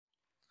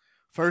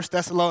First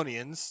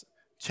Thessalonians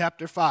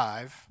chapter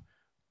 5,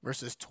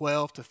 verses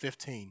 12 to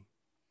 15.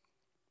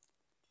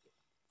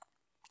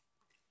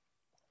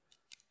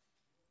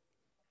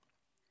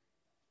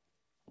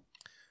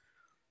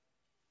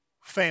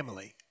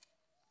 Family.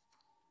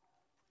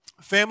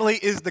 Family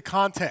is the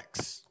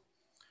context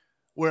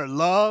where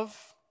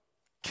love,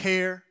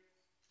 care,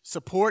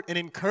 support, and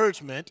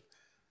encouragement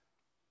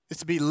is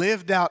to be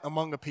lived out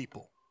among a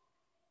people.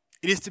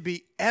 It is to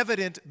be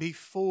evident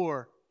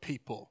before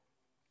people.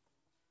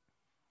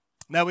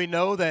 Now we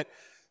know that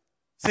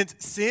since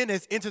sin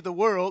has entered the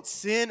world,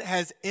 sin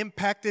has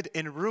impacted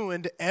and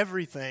ruined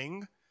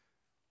everything.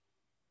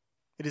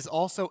 It has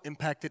also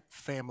impacted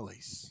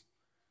families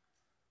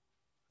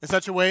in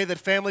such a way that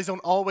families don't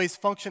always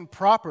function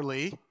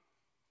properly.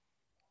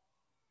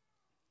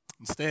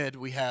 Instead,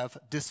 we have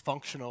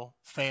dysfunctional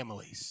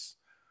families.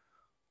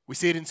 We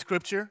see it in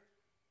Scripture.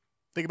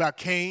 Think about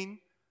Cain,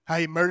 how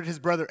he murdered his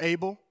brother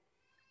Abel.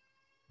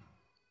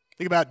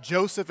 Think about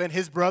Joseph and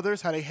his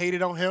brothers, how they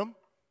hated on him.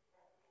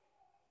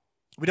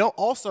 We don't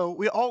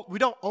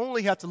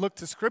only have to look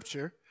to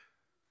Scripture.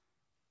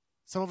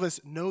 Some of us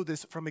know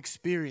this from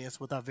experience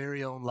with our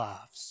very own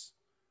lives.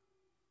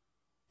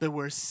 That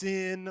where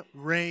sin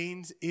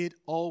reigns, it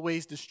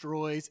always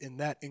destroys, and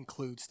that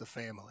includes the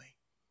family.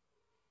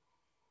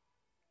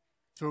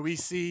 So where we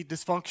see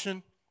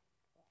dysfunction,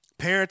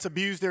 parents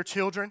abuse their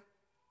children,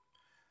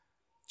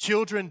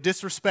 children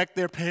disrespect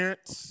their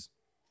parents,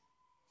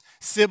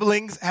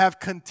 siblings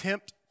have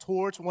contempt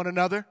towards one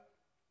another.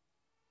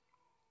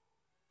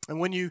 And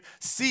when you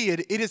see it,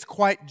 it is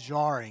quite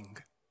jarring.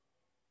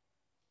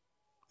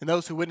 And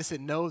those who witness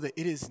it know that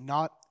it is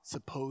not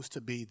supposed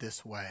to be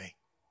this way.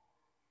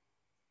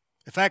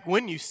 In fact,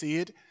 when you see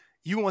it,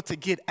 you want to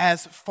get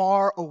as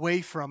far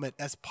away from it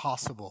as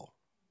possible.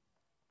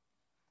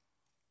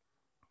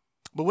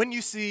 But when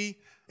you see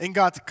in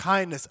God's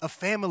kindness a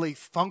family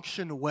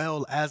function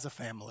well as a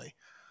family,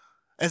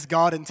 as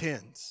God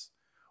intends,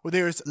 where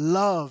there is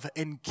love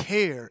and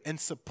care and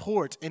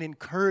support and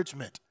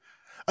encouragement,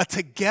 a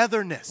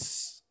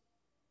togetherness,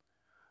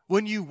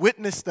 when you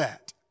witness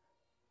that,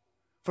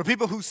 for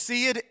people who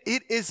see it,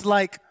 it is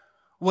like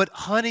what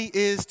honey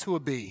is to a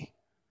bee.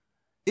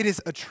 It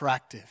is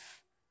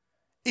attractive.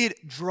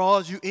 It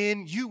draws you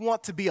in. You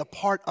want to be a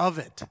part of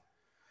it.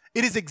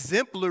 It is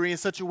exemplary in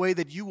such a way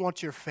that you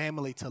want your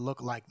family to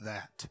look like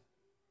that.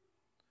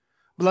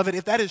 Beloved,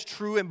 if that is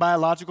true in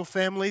biological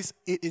families,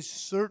 it is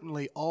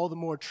certainly all the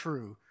more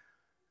true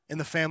in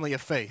the family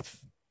of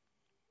faith,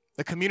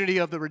 the community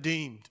of the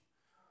redeemed.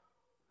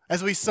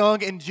 As we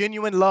sung in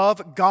genuine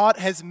love, God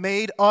has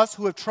made us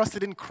who have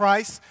trusted in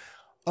Christ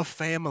a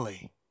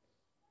family.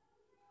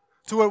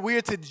 To where we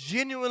are to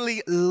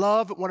genuinely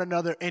love one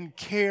another and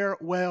care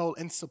well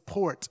and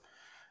support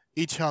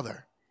each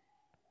other.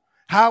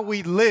 How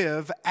we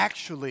live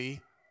actually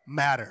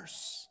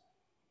matters.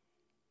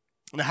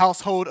 In the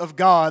household of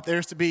God,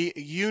 there's to be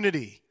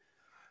unity,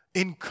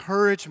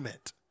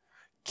 encouragement,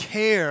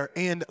 care,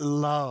 and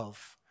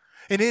love.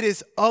 And it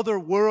is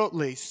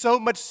otherworldly, so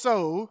much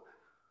so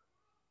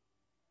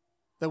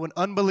that when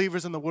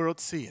unbelievers in the world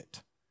see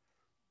it,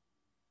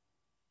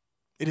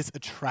 it is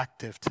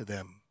attractive to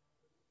them.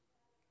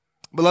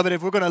 Beloved,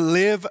 if we're going to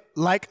live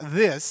like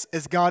this,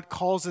 as God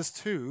calls us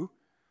to,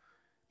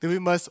 then we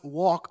must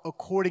walk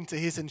according to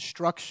His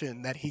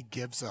instruction that He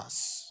gives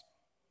us.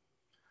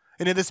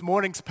 And in this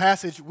morning's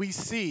passage, we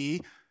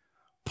see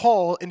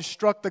Paul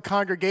instruct the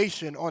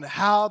congregation on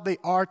how they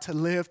are to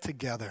live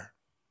together.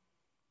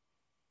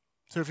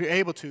 So if you're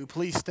able to,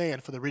 please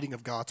stand for the reading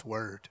of God's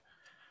Word.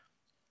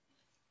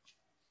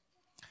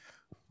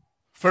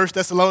 1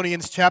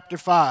 Thessalonians chapter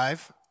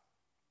 5,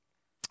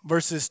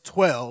 verses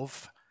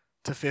 12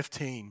 to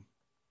 15.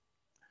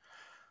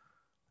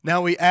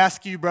 Now we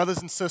ask you, brothers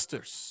and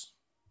sisters,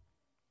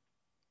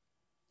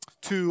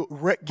 to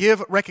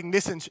give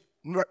recognition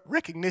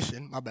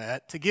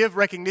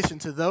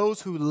to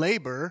those who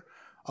labor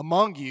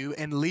among you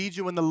and lead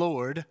you in the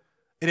Lord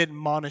and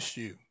admonish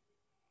you,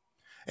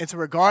 and to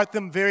regard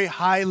them very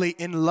highly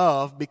in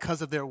love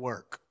because of their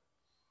work.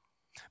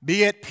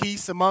 Be at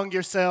peace among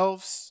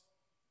yourselves.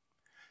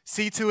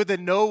 See to it that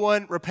no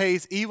one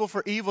repays evil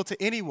for evil to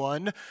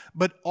anyone,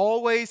 but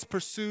always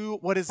pursue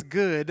what is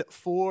good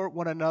for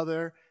one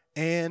another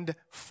and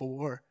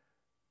for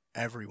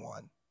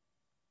everyone.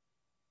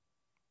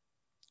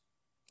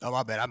 Oh,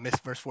 my bad. I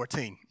missed verse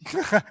 14.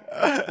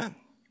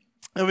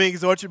 And we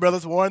exhort you,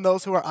 brothers, warn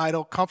those who are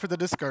idle, comfort the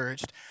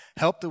discouraged,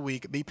 help the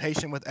weak, be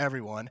patient with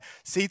everyone.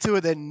 See to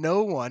it that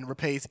no one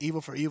repays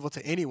evil for evil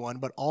to anyone,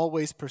 but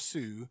always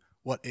pursue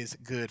what is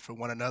good for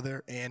one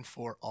another and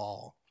for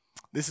all.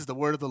 This is the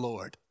word of the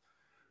Lord.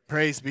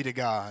 Praise be to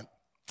God.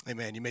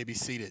 Amen. You may be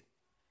seated.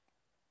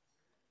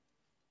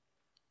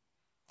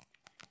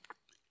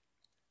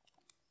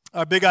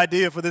 Our big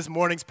idea for this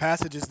morning's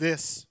passage is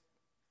this: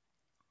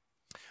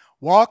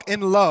 walk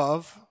in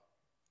love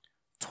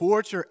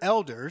towards your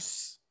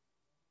elders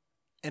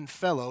and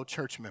fellow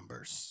church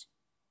members.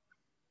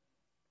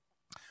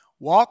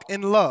 Walk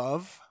in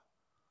love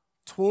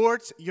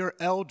towards your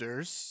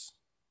elders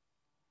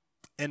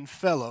and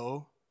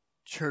fellow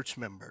church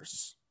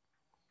members.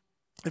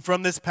 And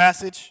from this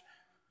passage,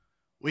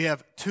 we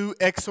have two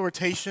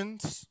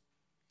exhortations.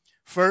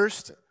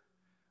 First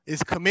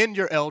is commend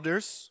your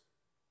elders.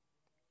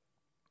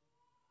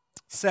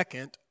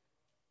 Second,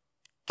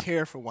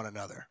 care for one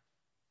another.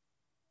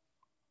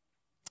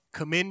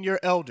 Commend your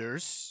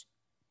elders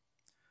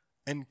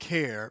and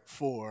care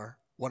for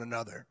one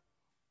another.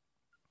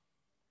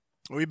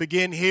 We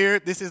begin here.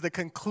 This is the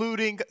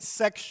concluding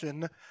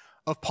section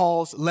of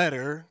Paul's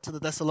letter to the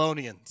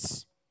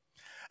Thessalonians.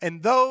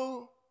 And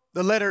though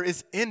the letter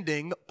is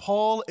ending,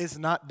 Paul is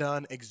not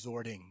done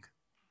exhorting.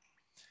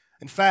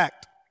 In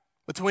fact,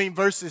 between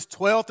verses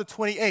 12 to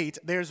 28,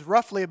 there's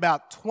roughly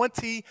about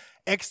 20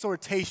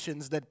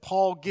 exhortations that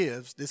Paul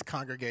gives this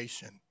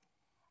congregation.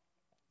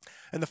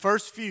 And the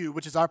first few,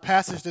 which is our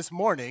passage this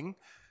morning,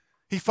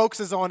 he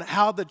focuses on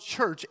how the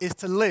church is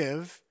to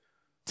live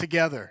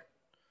together.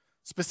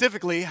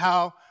 Specifically,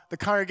 how the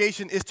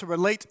congregation is to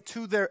relate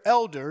to their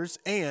elders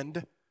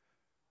and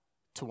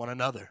to one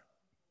another.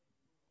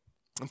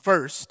 And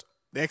first,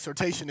 the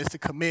exhortation is to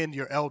commend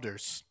your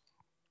elders.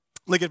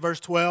 Look at verse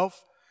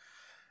 12.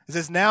 It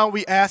says, "Now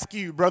we ask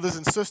you, brothers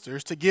and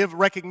sisters, to give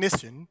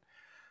recognition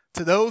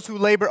to those who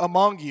labor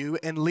among you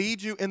and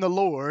lead you in the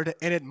Lord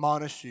and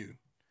admonish you."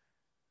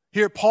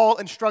 Here, Paul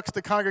instructs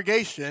the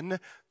congregation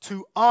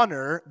to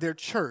honor their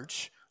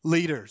church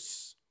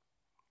leaders.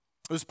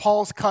 It was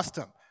Paul's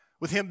custom,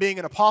 with him being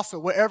an apostle,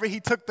 wherever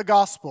he took the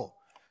gospel,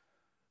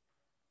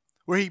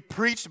 where he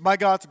preached by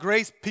God's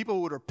grace,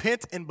 people would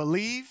repent and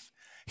believe.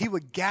 He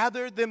would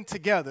gather them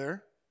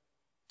together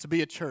to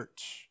be a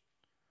church.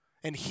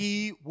 And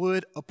he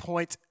would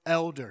appoint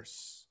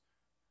elders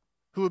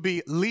who would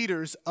be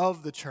leaders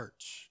of the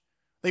church.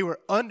 They were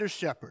under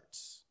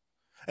shepherds.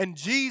 And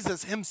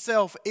Jesus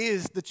himself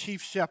is the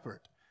chief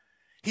shepherd.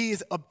 He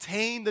has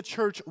obtained the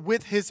church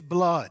with his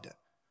blood.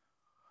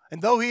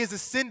 And though he has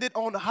ascended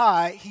on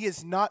high, he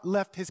has not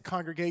left his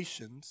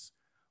congregations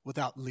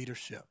without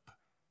leadership.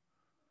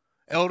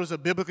 Elders are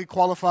biblically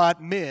qualified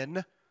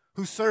men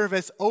who serve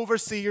as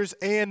overseers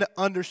and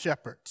under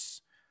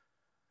shepherds.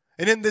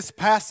 And in this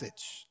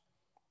passage,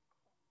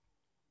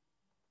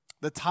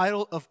 the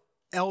title of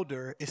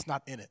elder is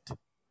not in it.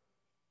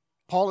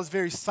 Paul is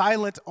very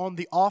silent on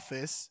the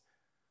office,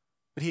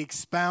 but he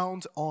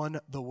expounds on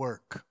the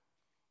work.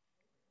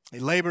 They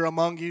labor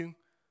among you,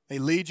 they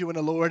lead you in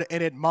the Lord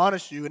and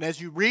admonish you. And as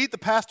you read the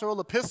pastoral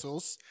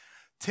epistles,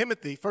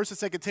 Timothy, 1st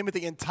and 2nd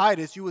Timothy and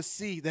Titus, you will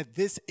see that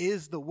this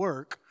is the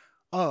work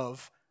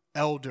of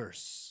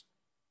elders.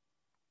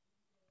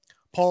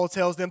 Paul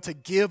tells them to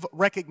give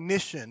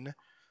recognition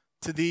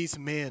to these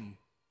men,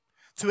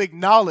 to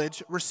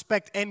acknowledge,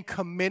 respect, and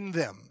commend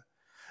them,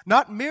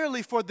 not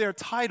merely for their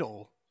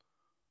title,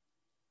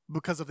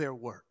 because of their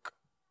work.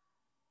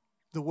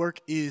 The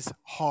work is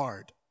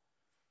hard.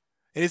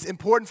 It is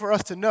important for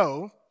us to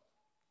know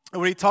that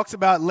when he talks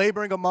about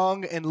laboring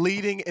among and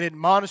leading and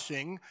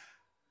admonishing,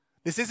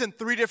 this isn't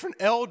three different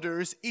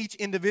elders, each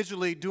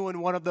individually doing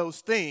one of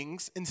those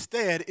things.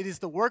 Instead, it is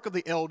the work of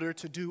the elder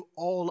to do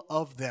all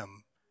of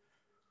them.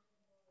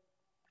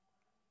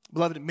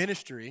 Beloved,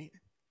 ministry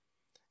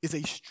is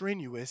a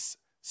strenuous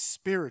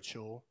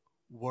spiritual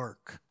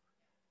work,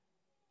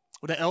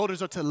 where the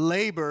elders are to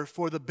labor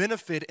for the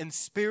benefit and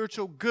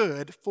spiritual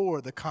good for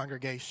the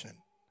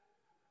congregation.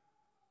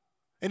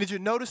 And did you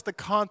notice the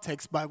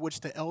context by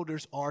which the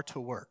elders are to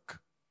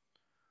work?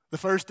 The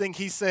first thing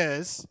he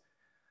says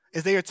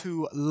is they are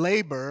to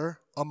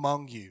labor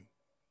among you.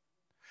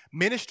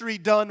 Ministry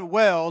done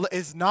well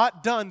is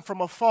not done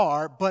from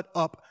afar, but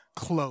up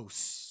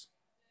close.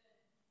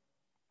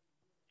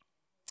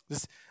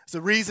 This is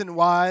the reason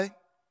why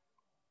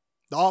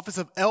the office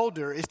of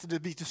elder is to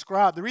be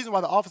described. The reason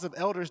why the office of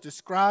elder is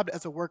described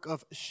as a work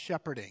of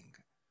shepherding.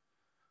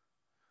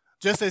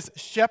 Just as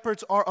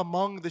shepherds are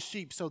among the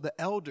sheep, so the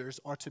elders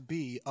are to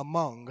be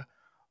among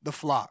the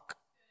flock.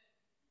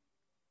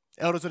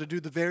 Elders are to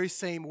do the very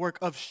same work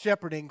of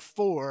shepherding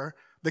for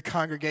the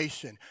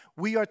congregation.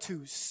 We are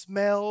to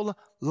smell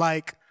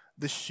like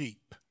the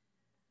sheep.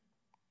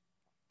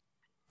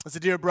 As a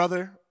dear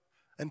brother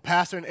and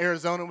pastor in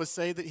Arizona would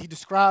say, that he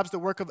describes the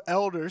work of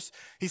elders.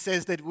 He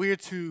says that we're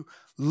to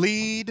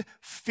lead,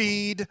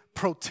 feed,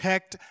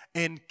 protect,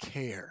 and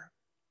care.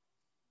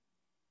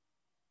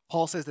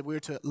 Paul says that we're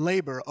to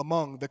labor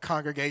among the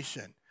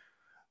congregation.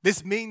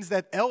 This means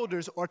that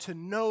elders are to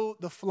know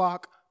the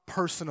flock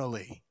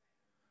personally,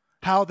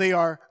 how they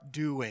are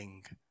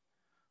doing,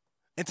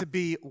 and to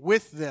be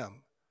with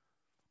them,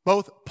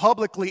 both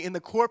publicly in the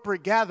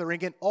corporate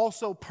gathering and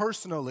also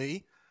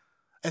personally,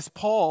 as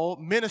Paul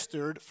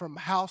ministered from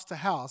house to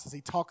house, as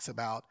he talks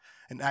about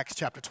in Acts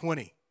chapter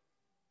 20.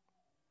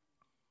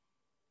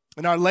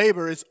 And our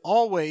labor is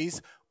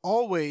always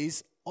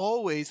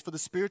for the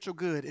spiritual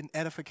good and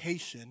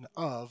edification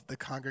of the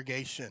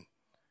congregation.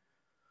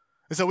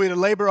 And so we're to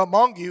labor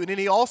among you, and then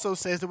he also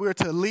says that we're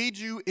to lead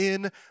you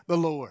in the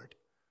Lord.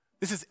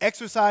 This is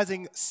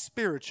exercising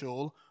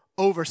spiritual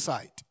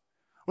oversight,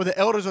 where the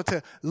elders are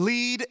to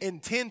lead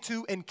and tend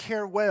to and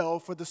care well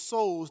for the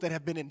souls that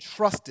have been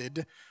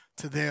entrusted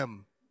to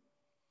them.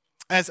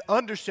 As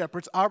under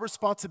shepherds, our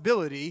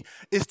responsibility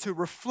is to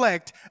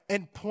reflect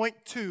and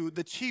point to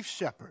the chief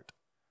shepherd,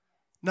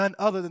 none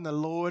other than the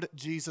Lord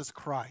Jesus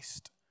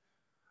Christ.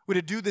 We're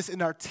to do this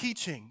in our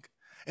teaching,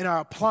 in our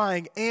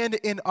applying, and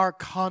in our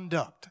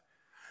conduct,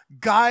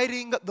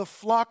 guiding the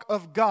flock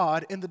of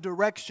God in the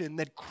direction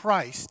that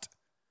Christ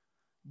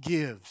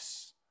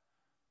gives.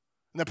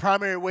 And the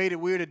primary way that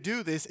we're to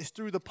do this is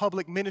through the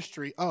public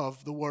ministry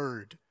of the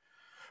word.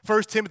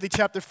 1 Timothy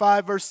chapter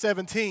 5, verse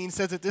 17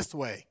 says it this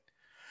way: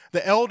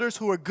 the elders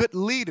who are good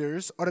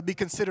leaders are to be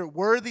considered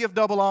worthy of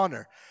double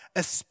honor,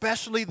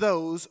 especially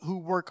those who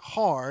work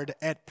hard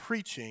at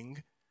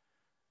preaching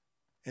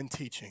and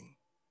teaching.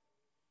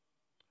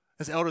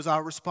 As elders,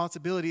 our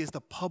responsibility is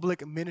the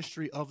public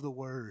ministry of the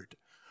word,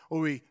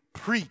 where we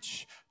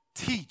preach,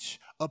 teach,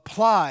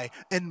 apply,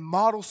 and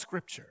model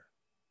Scripture.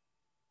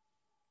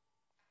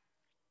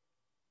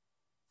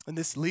 And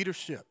this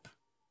leadership,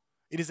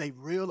 it is a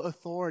real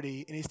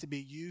authority and is to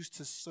be used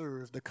to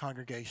serve the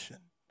congregation.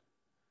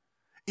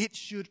 It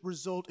should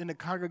result in the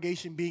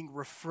congregation being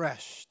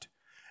refreshed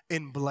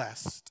and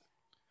blessed.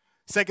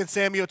 2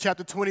 Samuel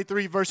chapter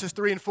 23, verses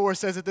 3 and 4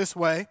 says it this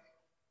way: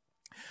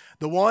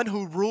 the one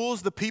who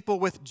rules the people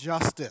with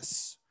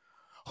justice,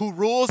 who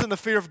rules in the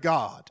fear of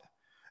God,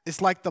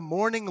 is like the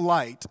morning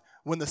light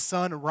when the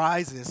sun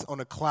rises on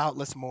a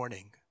cloudless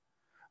morning,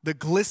 the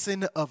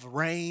glisten of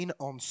rain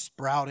on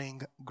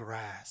sprouting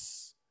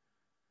grass.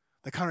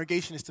 The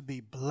congregation is to be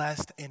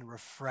blessed and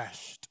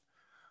refreshed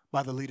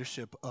by the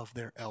leadership of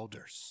their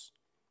elders.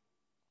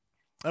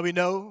 Now we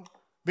know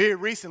very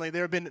recently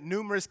there have been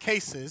numerous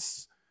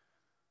cases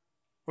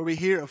where we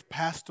hear of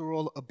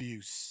pastoral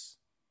abuse.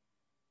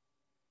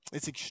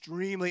 It's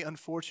extremely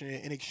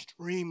unfortunate and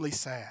extremely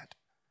sad.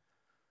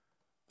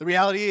 The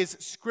reality is,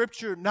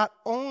 Scripture not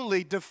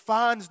only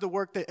defines the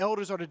work that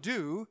elders are to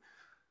do,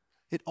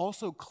 it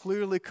also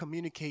clearly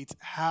communicates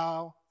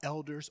how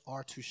elders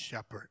are to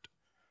shepherd.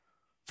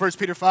 1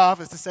 Peter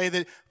 5 is to say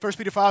that 1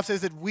 Peter 5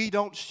 says that we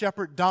don't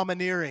shepherd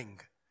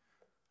domineering.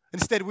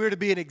 Instead, we're to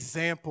be an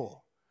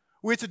example.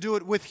 We're to do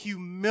it with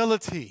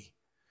humility,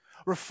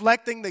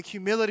 reflecting the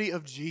humility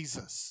of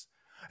Jesus.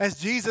 As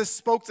Jesus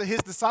spoke to his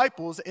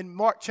disciples in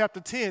Mark chapter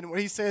 10, where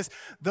he says,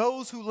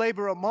 those who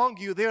labor among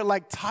you, they're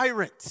like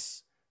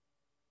tyrants.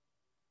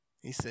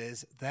 He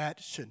says, that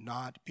should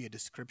not be a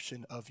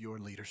description of your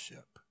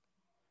leadership.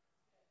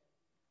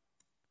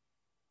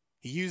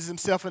 He uses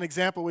himself an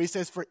example where he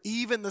says, for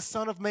even the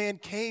Son of Man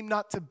came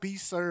not to be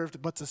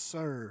served, but to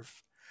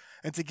serve,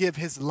 and to give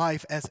his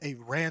life as a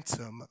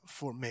ransom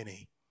for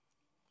many.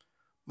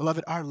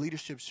 Beloved, our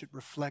leadership should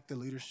reflect the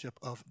leadership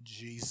of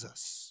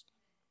Jesus.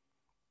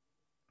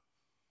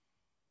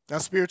 Now,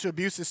 spiritual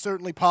abuse is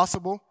certainly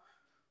possible.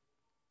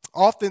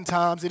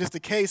 Oftentimes, it is the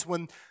case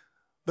when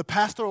the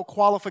pastoral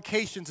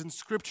qualifications in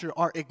Scripture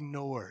are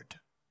ignored.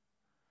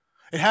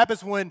 It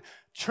happens when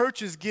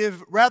churches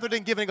give, rather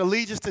than giving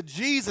allegiance to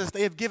Jesus,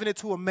 they have given it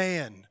to a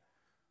man,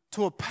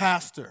 to a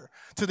pastor,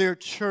 to their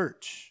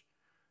church.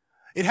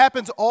 It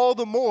happens all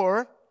the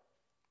more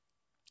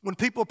when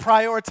people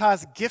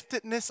prioritize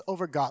giftedness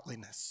over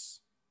godliness,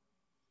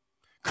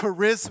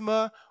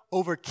 charisma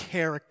over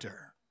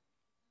character.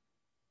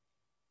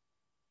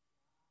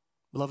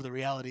 Beloved, the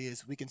reality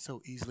is we can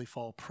so easily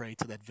fall prey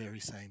to that very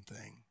same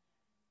thing.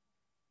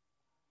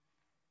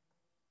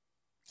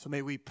 So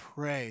may we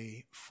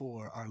pray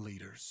for our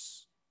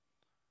leaders.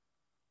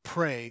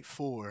 Pray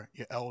for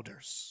your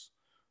elders.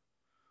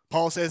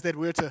 Paul says that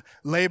we're to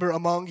labor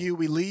among you,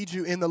 we lead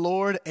you in the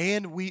Lord,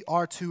 and we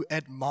are to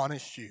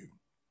admonish you.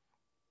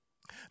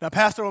 Now,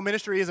 pastoral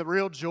ministry is a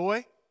real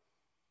joy.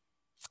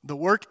 The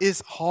work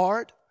is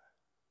hard,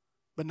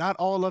 but not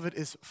all of it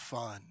is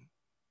fun.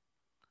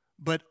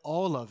 But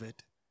all of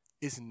it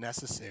is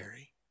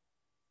necessary.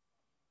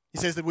 He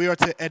says that we are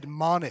to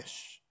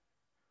admonish.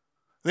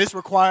 This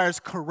requires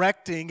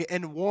correcting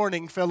and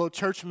warning fellow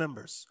church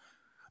members.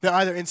 They're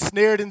either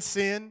ensnared in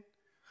sin,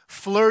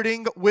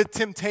 flirting with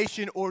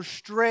temptation, or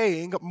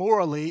straying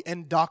morally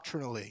and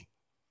doctrinally.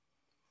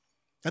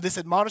 Now, this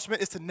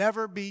admonishment is to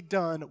never be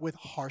done with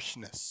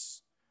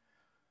harshness.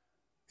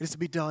 It is to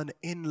be done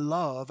in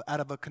love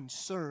out of a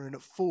concern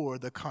for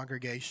the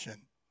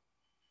congregation.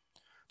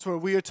 So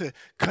we are to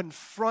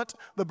confront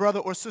the brother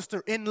or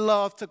sister in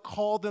love, to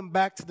call them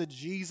back to the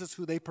Jesus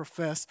who they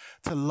profess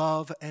to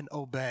love and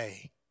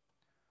obey.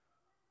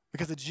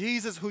 Because the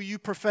Jesus who you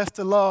profess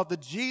to love, the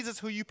Jesus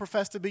who you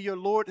profess to be your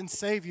Lord and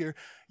Savior,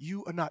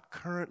 you are not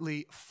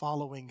currently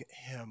following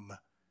him.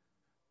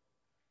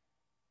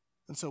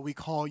 And so we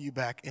call you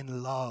back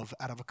in love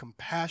out of a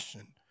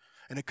compassion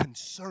and a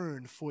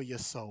concern for your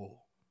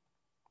soul.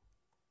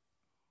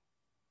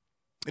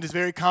 It is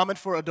very common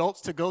for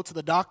adults to go to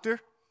the doctor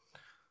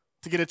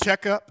to get a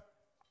checkup.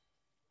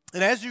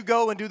 And as you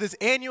go and do this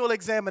annual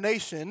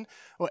examination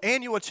or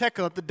annual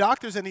checkup, the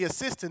doctors and the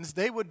assistants,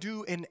 they would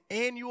do an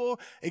annual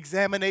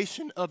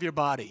examination of your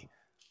body.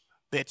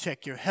 They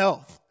check your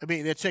health.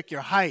 They check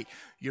your height,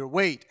 your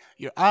weight,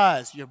 your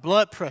eyes, your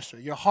blood pressure,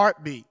 your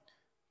heartbeat,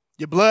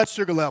 your blood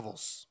sugar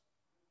levels.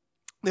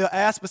 They'll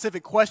ask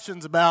specific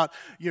questions about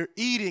your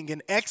eating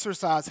and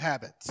exercise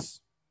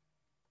habits.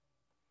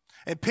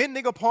 And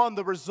depending upon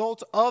the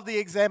result of the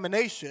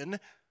examination,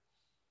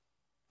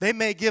 they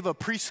may give a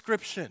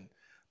prescription,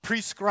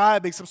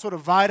 prescribing some sort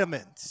of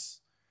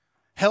vitamins,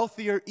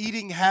 healthier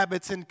eating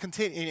habits, and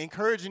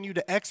encouraging you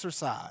to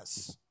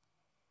exercise.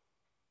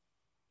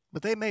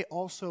 But they may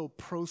also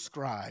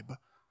proscribe,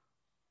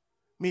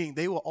 meaning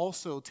they will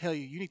also tell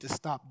you need to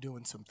stop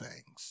doing some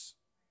things.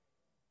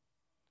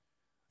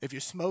 If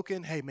you're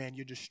smoking, hey man,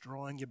 you're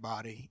destroying your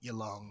body, your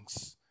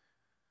lungs.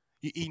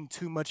 You're eating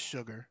too much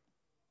sugar.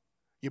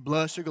 Your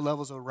blood sugar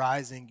levels are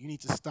rising. You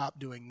need to stop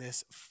doing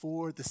this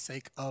for the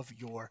sake of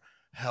your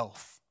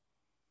health.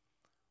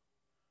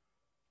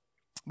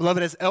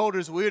 Beloved, as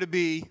elders, we're to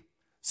be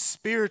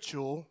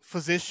spiritual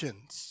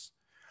physicians.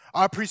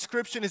 Our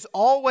prescription is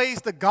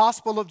always the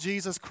gospel of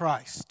Jesus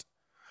Christ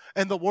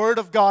and the word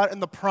of God and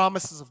the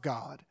promises of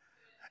God,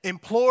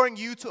 imploring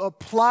you to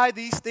apply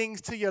these things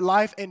to your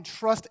life and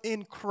trust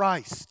in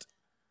Christ.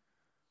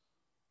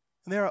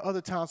 And there are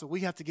other times where we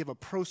have to give a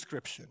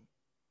proscription.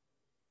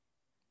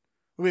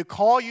 We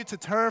call you to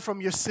turn from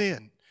your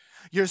sin,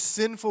 your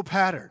sinful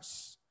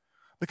patterns,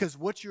 because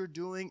what you're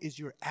doing is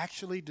you're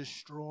actually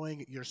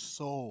destroying your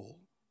soul.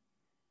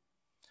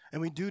 And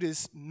we do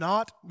this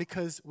not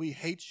because we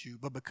hate you,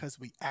 but because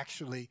we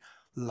actually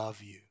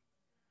love you,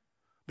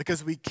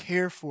 because we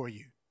care for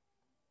you.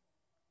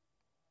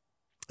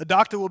 A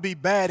doctor will be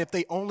bad if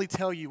they only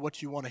tell you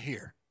what you want to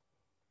hear.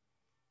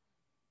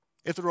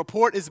 If the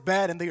report is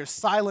bad and they are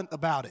silent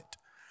about it,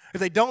 if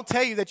they don't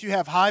tell you that you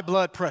have high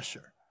blood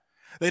pressure,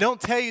 they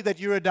don't tell you that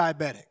you're a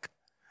diabetic,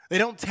 they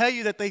don't tell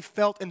you that they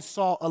felt and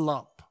saw a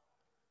lump,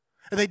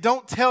 and they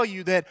don't tell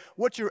you that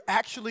what you're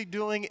actually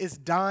doing is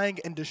dying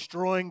and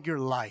destroying your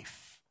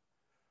life.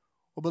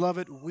 Well,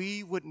 beloved,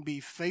 we wouldn't be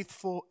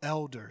faithful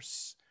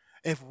elders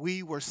if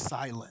we were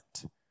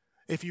silent,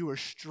 if you were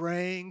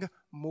straying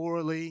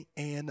morally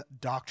and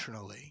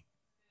doctrinally.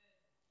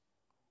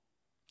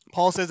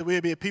 Paul says that we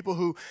would be a people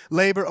who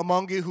labor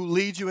among you, who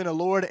lead you in the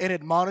Lord and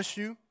admonish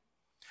you.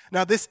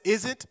 Now, this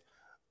isn't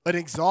an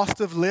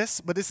exhaustive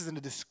list, but this is a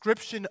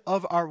description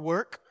of our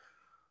work,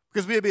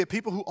 because we would be a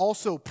people who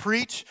also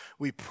preach,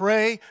 we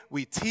pray,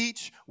 we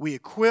teach, we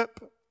equip,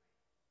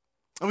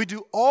 and we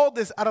do all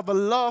this out of a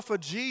love for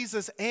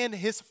Jesus and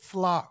his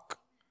flock.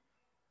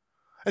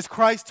 As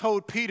Christ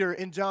told Peter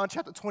in John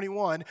chapter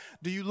 21,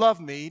 do you love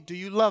me? Do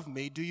you love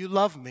me? Do you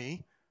love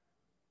me?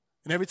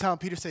 And every time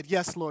Peter said,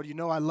 yes, Lord, you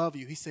know I love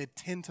you, he said,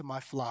 tend to my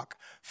flock,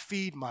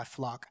 feed my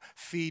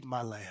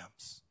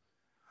lambs.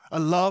 A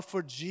love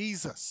for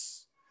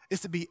Jesus is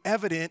to be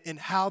evident in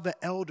how the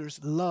elders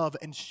love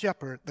and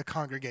shepherd the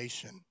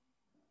congregation.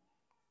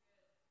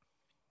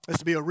 It's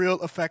to be a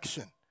real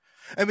affection.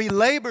 And we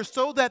labor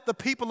so that the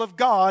people of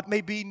God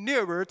may be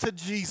nearer to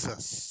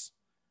Jesus.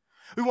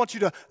 We want you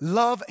to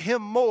love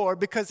him more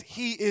because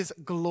he is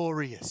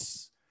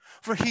glorious,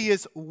 for he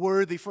is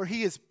worthy, for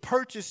he has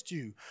purchased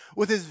you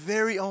with his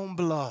very own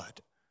blood.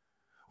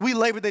 We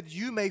labor that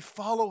you may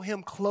follow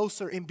him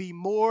closer and be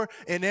more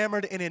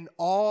enamored and in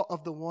awe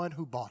of the one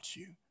who bought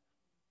you.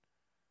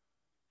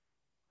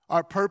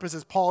 Our purpose,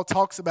 as Paul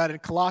talks about in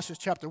Colossians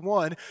chapter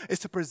 1, is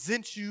to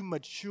present you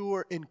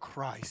mature in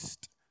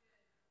Christ.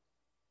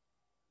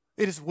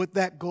 It is with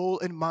that goal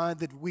in mind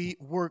that we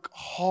work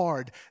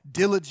hard,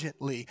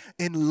 diligently,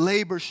 and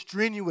labor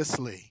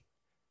strenuously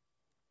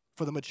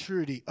for the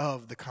maturity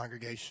of the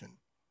congregation.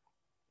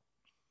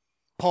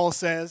 Paul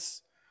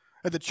says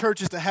that the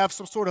church is to have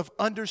some sort of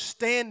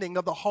understanding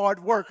of the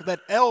hard work that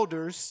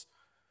elders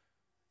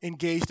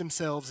engage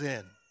themselves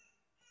in.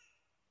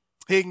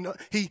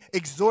 He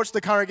exhorts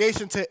the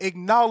congregation to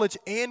acknowledge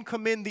and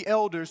commend the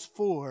elders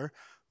for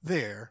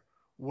their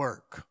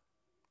work.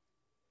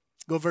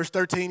 Go verse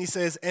 13, he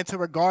says, and to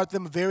regard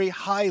them very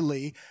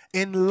highly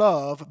in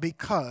love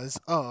because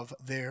of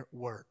their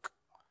work.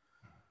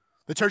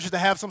 The church is to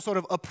have some sort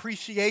of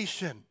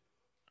appreciation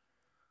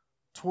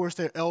towards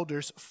their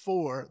elders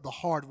for the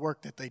hard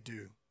work that they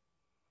do.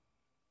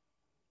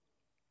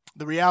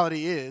 The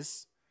reality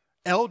is,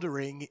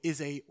 eldering is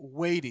a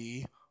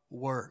weighty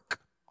work.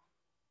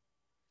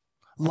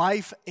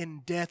 Life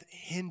and death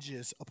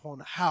hinges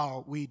upon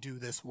how we do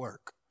this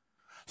work.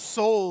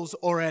 Souls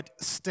are at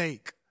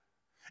stake.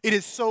 It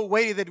is so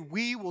weighty that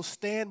we will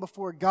stand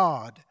before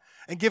God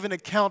and give an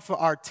account for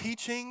our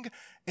teaching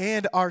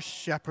and our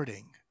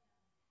shepherding.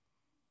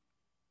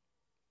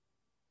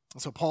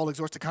 And so Paul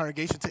exhorts the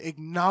congregation to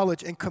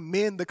acknowledge and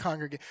commend the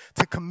congregation,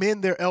 to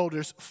commend their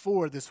elders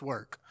for this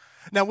work.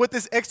 Now, with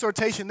this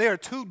exhortation, there are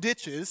two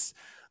ditches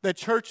that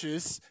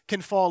churches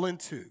can fall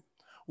into.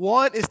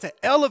 One is to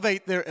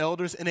elevate their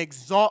elders and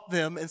exalt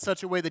them in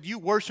such a way that you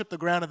worship the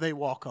ground that they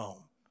walk on.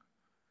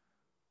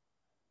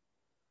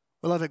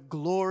 Beloved,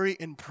 glory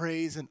and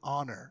praise and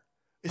honor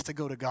is to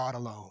go to God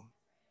alone,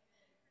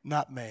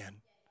 not man.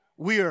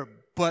 We are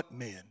but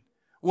men.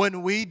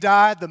 When we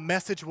die, the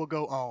message will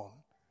go on.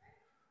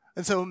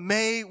 And so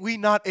may we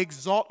not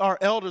exalt our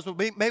elders,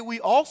 but may we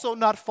also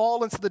not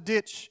fall into the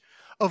ditch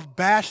of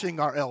bashing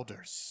our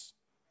elders.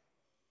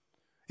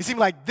 It seems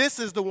like this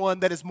is the one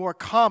that is more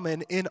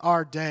common in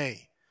our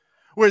day,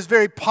 where it's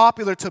very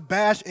popular to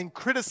bash and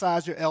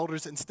criticize your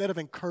elders instead of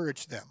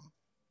encourage them.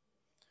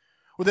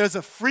 Where there's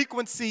a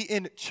frequency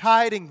in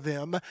chiding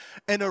them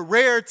and a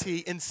rarity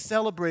in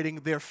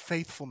celebrating their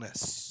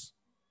faithfulness.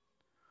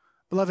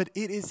 Beloved,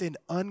 it is an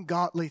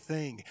ungodly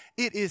thing.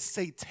 It is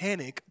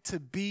satanic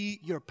to be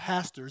your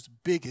pastor's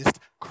biggest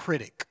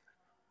critic.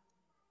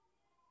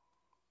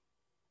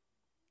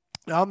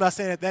 Now, I'm not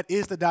saying that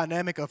is the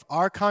dynamic of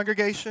our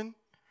congregation,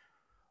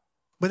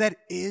 but that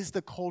is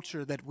the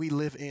culture that we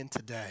live in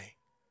today.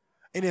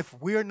 And if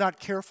we're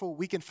not careful,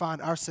 we can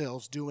find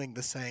ourselves doing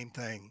the same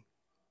thing.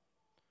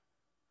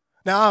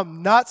 Now,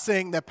 I'm not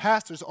saying that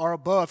pastors are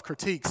above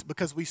critiques,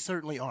 because we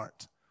certainly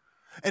aren't.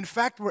 In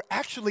fact, we're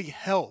actually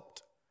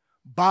helped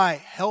by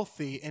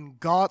healthy and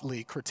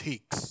godly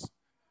critiques.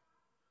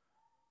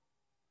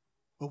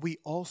 But we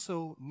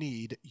also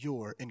need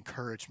your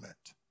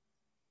encouragement.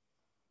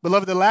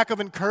 Beloved, the lack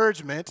of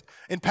encouragement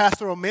in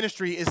pastoral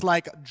ministry is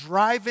like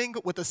driving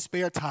with a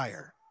spare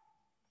tire.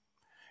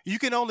 You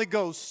can only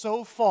go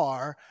so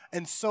far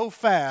and so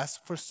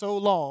fast for so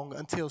long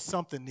until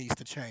something needs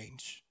to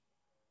change.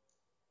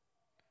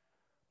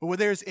 But where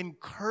there's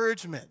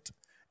encouragement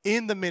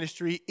in the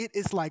ministry, it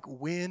is like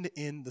wind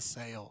in the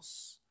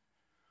sails.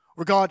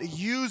 Where God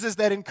uses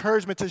that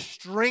encouragement to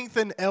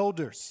strengthen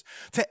elders,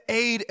 to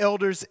aid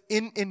elders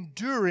in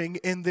enduring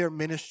in their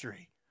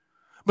ministry.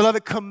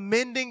 Beloved,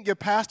 commending your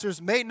pastors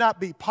may not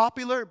be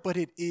popular, but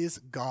it is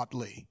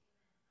godly.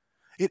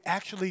 It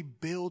actually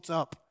builds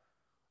up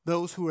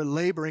those who are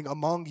laboring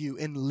among you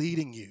and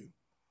leading you.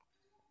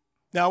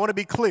 Now, I want to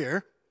be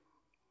clear.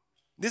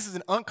 This is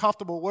an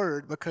uncomfortable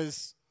word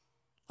because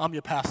I'm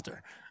your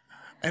pastor,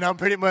 and I'm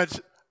pretty much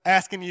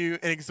asking you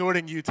and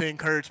exhorting you to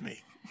encourage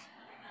me.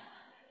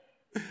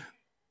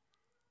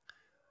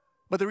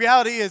 But the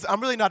reality is, I'm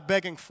really not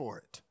begging for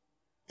it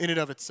in and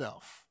of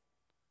itself.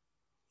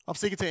 I'm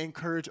seeking to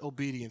encourage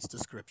obedience to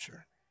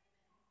Scripture.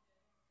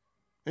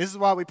 This is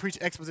why we preach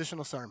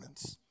expositional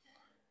sermons.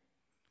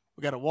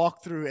 We got to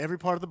walk through every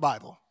part of the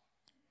Bible,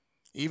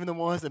 even the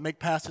ones that make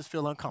pastors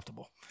feel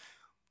uncomfortable,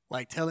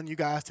 like telling you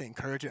guys to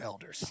encourage your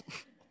elders.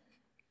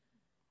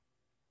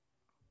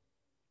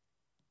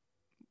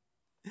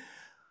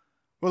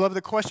 Well, the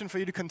question for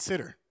you to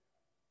consider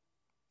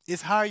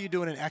is, how are you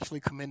doing in actually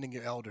commending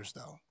your elders,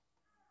 though?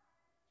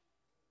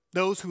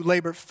 Those who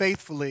labor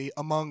faithfully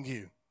among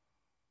you.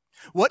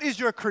 What is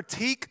your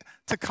critique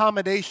to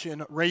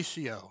commendation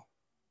ratio?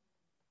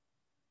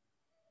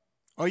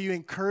 Are you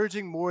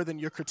encouraging more than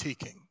you're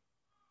critiquing?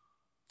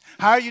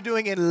 How are you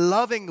doing in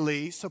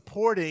lovingly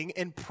supporting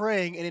and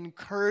praying and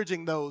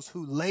encouraging those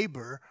who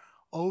labor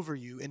over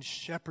you and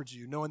shepherd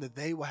you, knowing that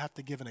they will have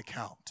to give an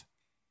account?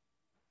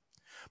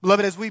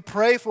 Beloved, as we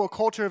pray for a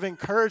culture of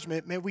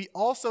encouragement, may we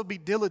also be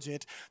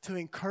diligent to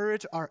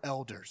encourage our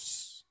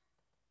elders,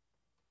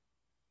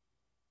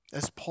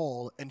 as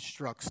Paul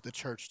instructs the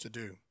church to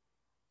do.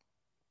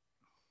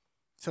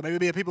 So may we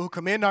be a people who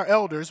commend our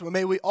elders, but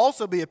may we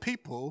also be a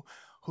people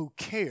who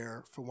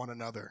care for one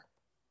another.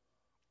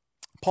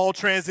 Paul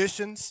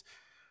transitions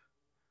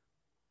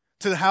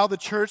to how the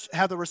church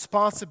have the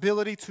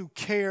responsibility to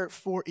care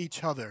for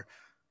each other.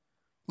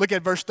 Look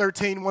at verse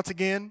 13 once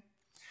again.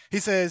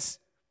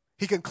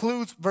 He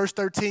concludes verse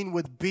 13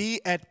 with, "Be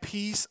at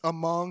peace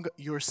among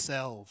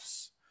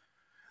yourselves."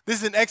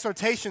 This is an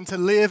exhortation to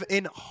live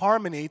in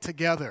harmony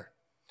together.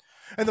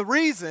 And the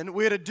reason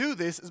we're to do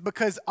this is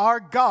because our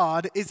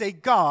God is a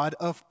God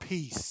of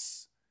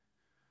peace.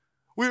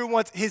 We were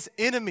once his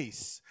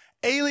enemies,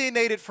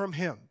 alienated from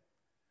him,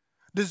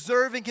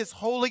 deserving his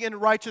holy and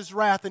righteous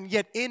wrath, and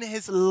yet in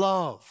his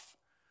love,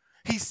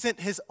 he sent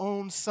his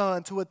own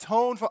son to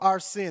atone for our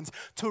sins,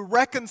 to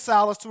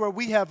reconcile us to where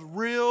we have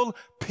real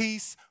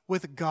peace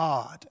with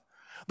God.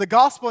 The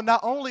gospel not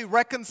only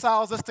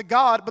reconciles us to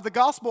God, but the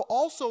gospel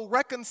also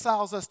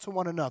reconciles us to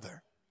one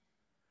another.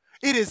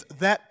 It is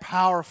that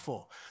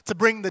powerful to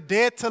bring the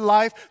dead to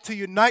life, to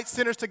unite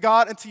sinners to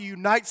God, and to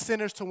unite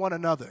sinners to one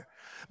another.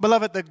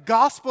 Beloved, the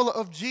gospel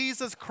of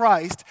Jesus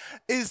Christ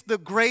is the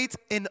great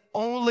and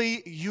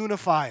only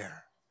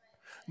unifier.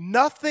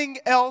 Nothing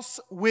else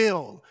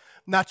will.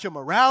 Not your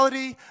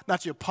morality,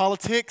 not your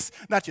politics,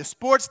 not your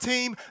sports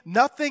team.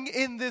 Nothing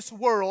in this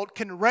world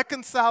can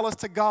reconcile us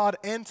to God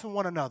and to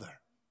one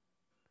another.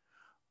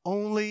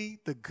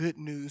 Only the good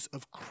news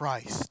of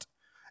Christ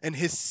and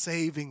his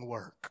saving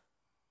work.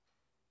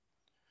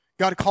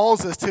 God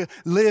calls us to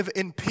live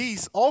in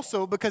peace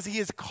also because he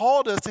has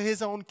called us to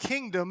his own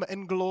kingdom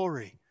and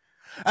glory.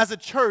 As a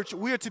church,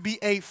 we are to be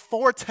a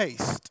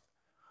foretaste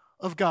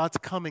of God's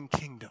coming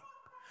kingdom.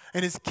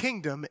 And his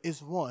kingdom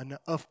is one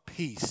of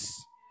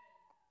peace.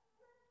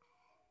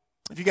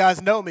 If you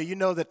guys know me, you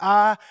know that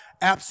I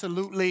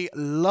absolutely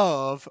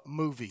love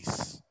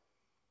movies.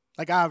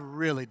 Like, I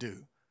really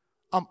do.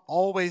 I'm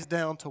always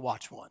down to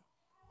watch one.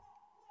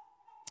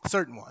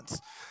 Certain ones.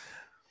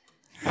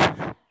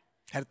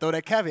 Had to throw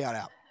that caveat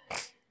out.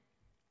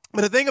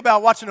 But the thing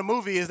about watching a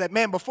movie is that,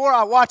 man, before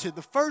I watch it,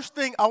 the first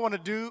thing I want to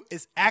do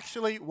is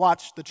actually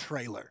watch the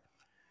trailer.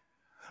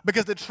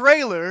 because the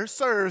trailer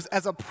serves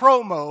as a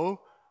promo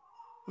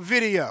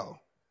video.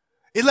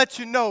 It lets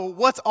you know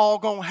what's all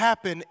going to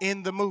happen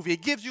in the movie.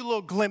 It gives you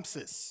little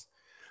glimpses,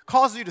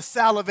 causes you to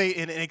salivate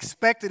and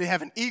expect it and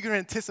have an eager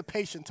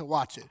anticipation to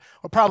watch it,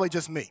 or probably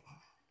just me.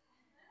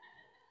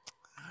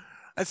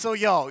 And so,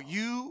 y'all,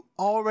 you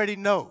already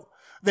know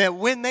that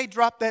when they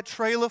drop that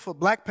trailer for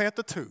Black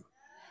Panther 2,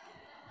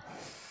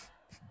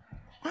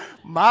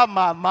 my.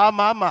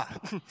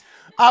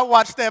 I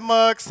watched that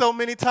mug so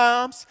many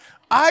times.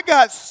 I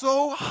got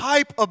so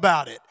hype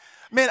about it.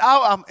 Man,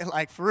 I'm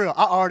like, for real,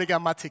 I already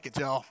got my ticket,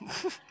 y'all.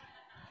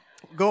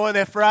 Going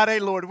that Friday,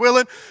 Lord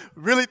willing.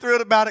 Really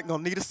thrilled about it.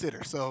 Gonna need a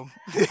sitter, so.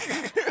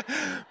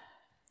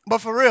 But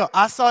for real,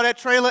 I saw that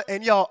trailer,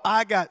 and y'all,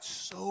 I got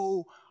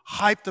so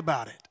hyped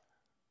about it.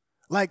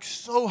 Like,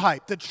 so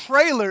hyped. The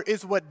trailer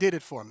is what did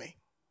it for me.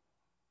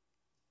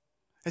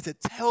 As it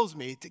tells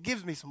me, it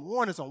gives me some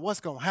warnings on what's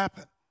going to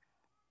happen.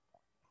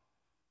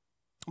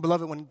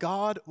 Beloved, when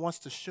God wants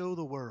to show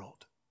the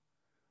world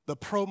the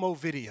promo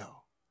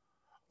video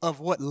of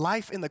what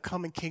life in the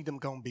coming kingdom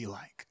going to be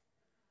like,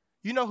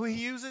 you know who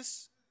he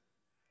uses?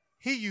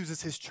 He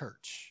uses his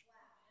church.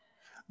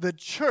 The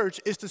church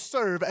is to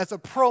serve as a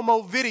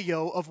promo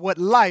video of what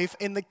life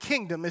in the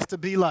kingdom is to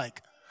be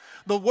like.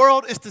 The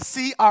world is to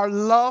see our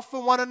love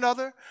for one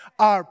another,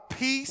 our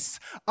peace,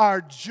 our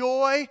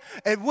joy,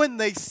 and when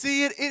they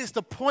see it, it is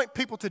to point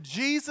people to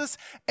Jesus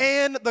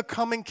and the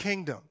coming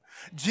kingdom.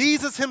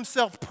 Jesus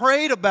himself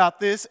prayed about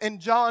this in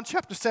John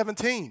chapter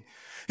 17.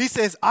 He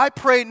says, I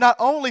pray not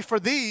only for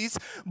these,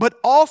 but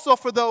also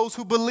for those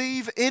who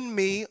believe in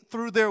me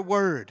through their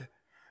word.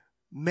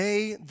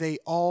 May they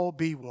all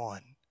be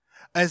one.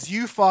 As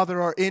you,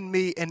 Father, are in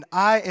me and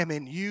I am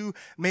in you,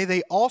 may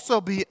they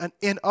also be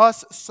in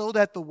us so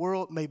that the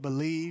world may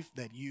believe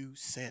that you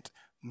sent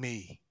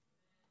me.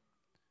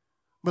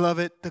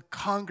 Beloved, the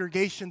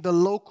congregation, the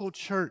local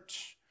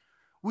church,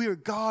 we are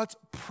God's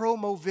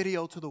promo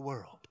video to the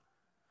world.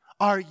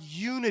 Our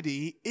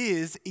unity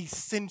is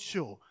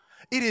essential.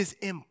 It is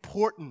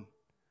important.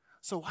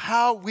 So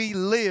how we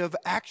live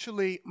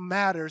actually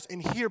matters.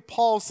 And here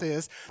Paul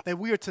says that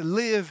we are to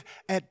live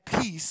at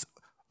peace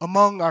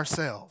among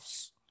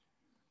ourselves.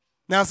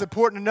 Now, it's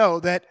important to know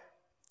that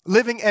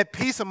living at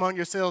peace among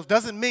yourselves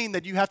doesn't mean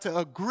that you have to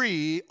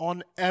agree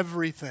on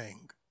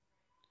everything.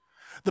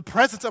 The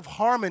presence of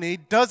harmony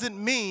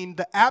doesn't mean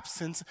the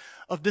absence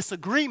of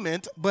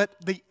disagreement, but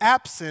the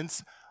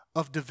absence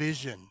of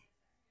division.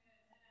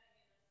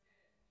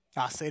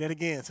 I'll say that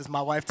again since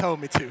my wife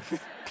told me to.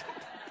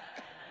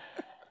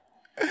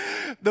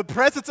 The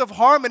presence of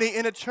harmony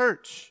in a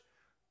church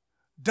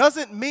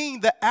doesn't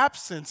mean the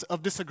absence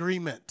of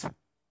disagreement,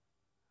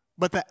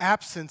 but the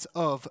absence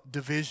of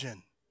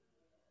division.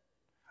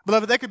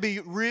 Beloved, there could be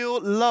real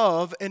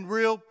love and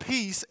real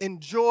peace and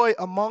joy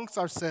amongst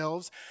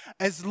ourselves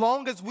as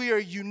long as we are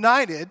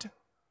united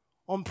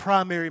on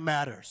primary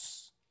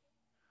matters,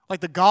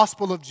 like the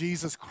gospel of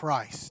Jesus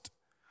Christ.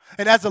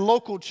 And as a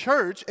local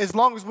church, as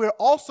long as we're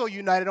also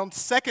united on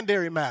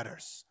secondary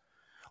matters,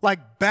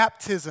 like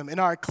baptism and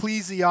our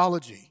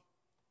ecclesiology.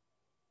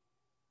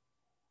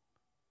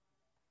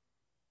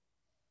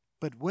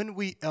 But when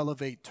we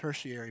elevate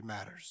tertiary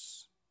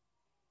matters,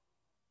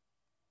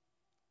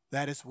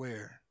 that is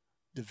where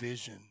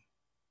division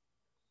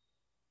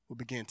will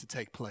begin to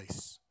take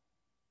place.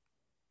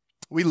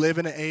 We live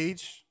in an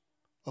age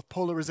of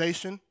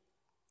polarization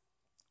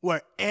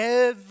where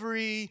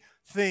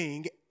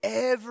everything,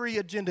 every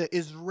agenda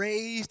is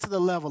raised to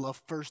the level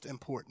of first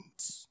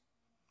importance.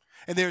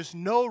 And there's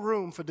no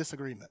room for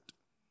disagreement.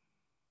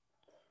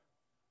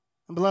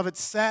 And beloved,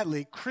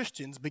 sadly,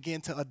 Christians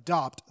begin to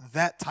adopt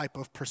that type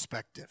of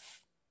perspective.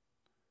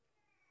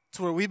 It's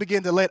where we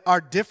begin to let our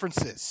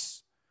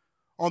differences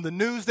on the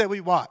news that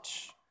we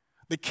watch,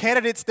 the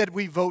candidates that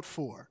we vote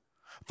for,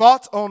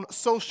 thoughts on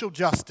social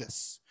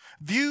justice,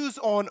 views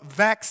on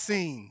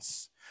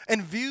vaccines,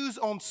 and views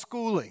on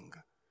schooling,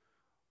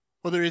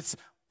 whether it's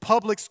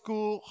public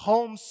school,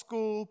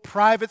 homeschool,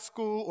 private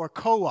school, or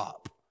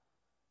co-op.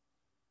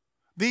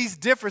 These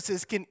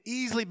differences can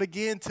easily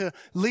begin to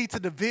lead to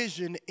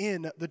division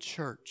in the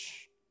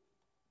church.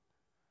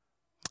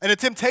 And the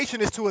temptation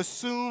is to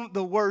assume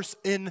the worst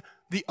in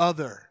the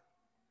other,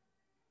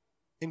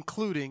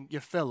 including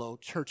your fellow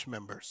church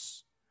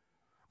members.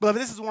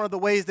 Beloved, this is one of the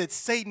ways that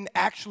Satan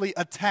actually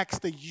attacks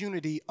the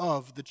unity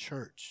of the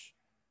church.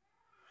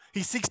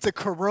 He seeks to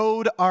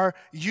corrode our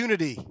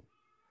unity.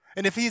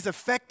 And if he's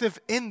effective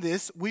in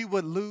this, we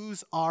would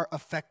lose our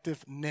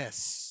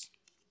effectiveness.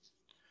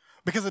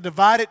 Because a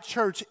divided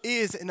church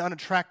is an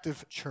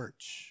unattractive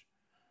church.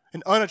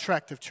 An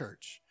unattractive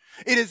church.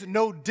 It is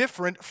no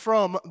different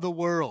from the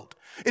world.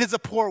 It is a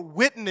poor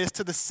witness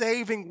to the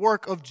saving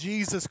work of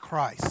Jesus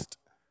Christ.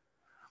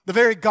 The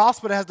very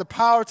gospel that has the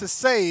power to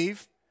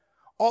save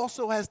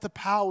also has the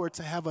power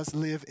to have us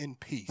live in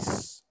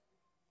peace.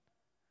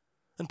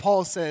 And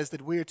Paul says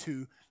that we're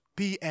to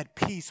be at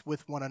peace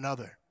with one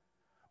another.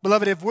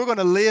 Beloved, if we're going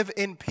to live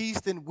in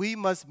peace, then we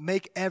must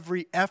make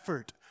every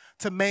effort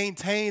to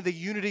maintain the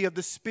unity of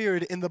the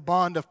Spirit in the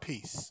bond of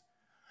peace.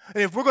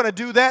 And if we're going to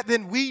do that,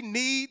 then we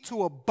need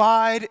to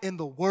abide in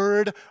the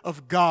Word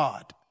of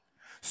God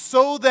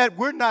so that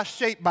we're not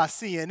shaped by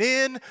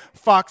CNN,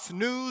 Fox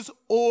News,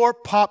 or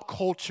pop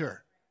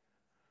culture,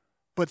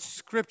 but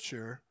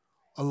Scripture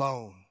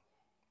alone.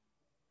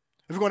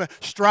 If we're going to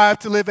strive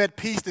to live at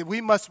peace, then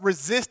we must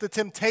resist the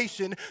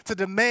temptation to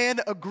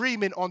demand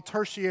agreement on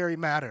tertiary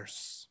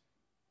matters.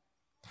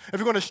 If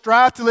we're going to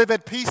strive to live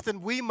at peace,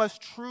 then we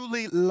must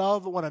truly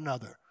love one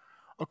another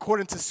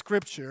according to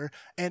Scripture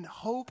and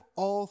hope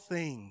all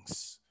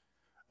things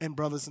in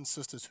brothers and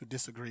sisters who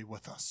disagree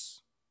with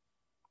us.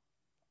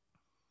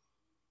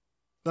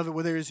 Beloved,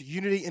 where there is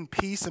unity and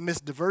peace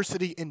amidst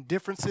diversity and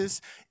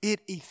differences,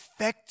 it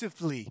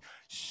effectively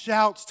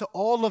shouts to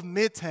all of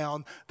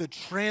Midtown the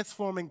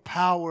transforming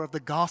power of the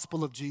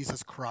gospel of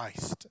Jesus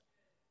Christ.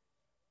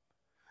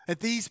 That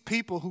these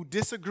people who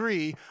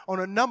disagree on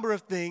a number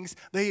of things,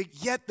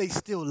 yet they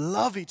still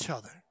love each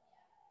other.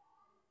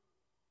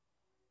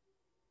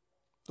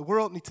 The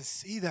world needs to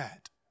see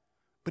that,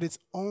 but it's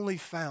only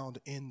found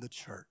in the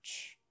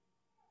church.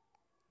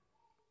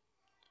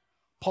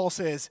 Paul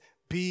says,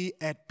 be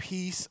at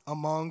peace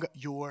among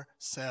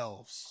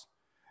yourselves.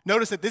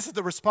 Notice that this is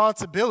the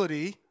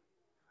responsibility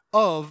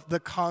of the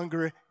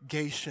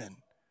congregation,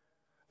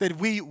 that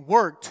we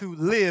work to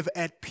live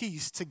at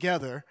peace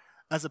together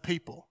as a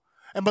people.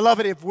 And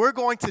beloved, if we're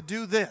going to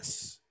do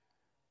this,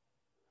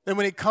 then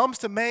when it comes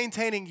to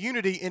maintaining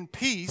unity and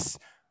peace,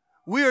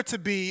 we are to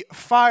be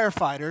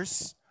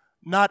firefighters,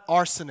 not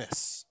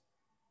arsonists.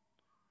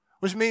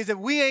 Which means that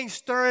we ain't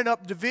stirring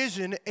up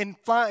division and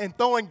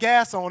throwing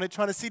gas on it,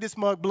 trying to see this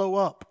mug blow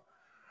up.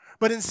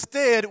 But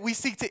instead, we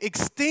seek to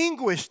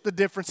extinguish the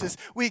differences.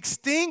 We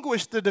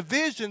extinguish the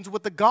divisions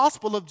with the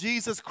gospel of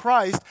Jesus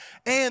Christ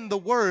and the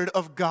word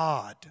of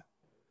God.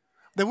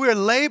 That we're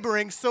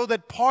laboring so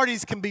that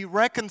parties can be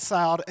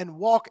reconciled and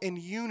walk in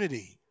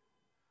unity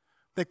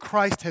that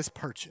Christ has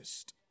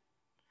purchased.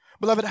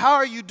 Beloved, how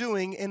are you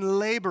doing in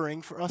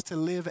laboring for us to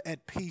live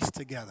at peace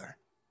together?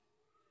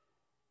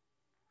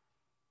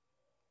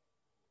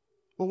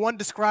 Will one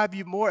describe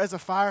you more as a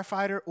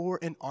firefighter or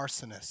an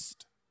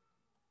arsonist?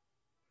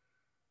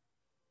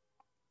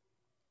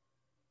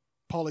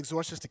 Paul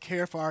exhorts us to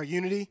care for our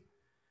unity.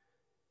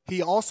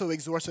 He also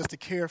exhorts us to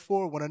care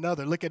for one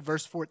another. Look at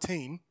verse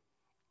 14.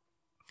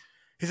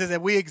 He says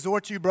that we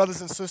exhort you,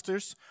 brothers and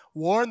sisters,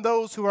 warn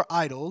those who are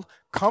idle,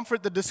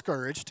 comfort the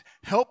discouraged,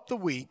 help the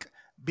weak,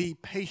 be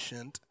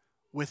patient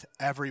with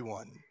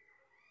everyone.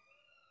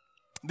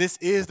 This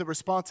is the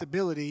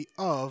responsibility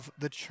of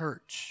the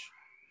church.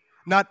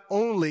 Not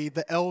only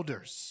the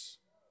elders.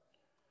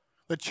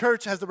 The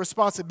church has the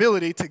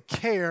responsibility to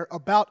care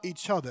about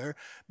each other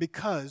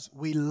because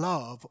we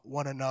love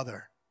one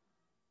another.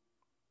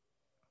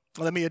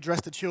 Let me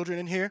address the children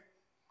in here.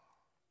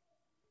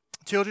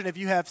 Children, if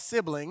you have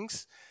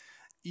siblings,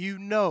 you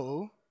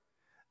know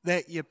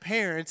that your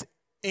parents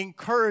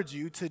encourage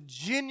you to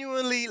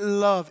genuinely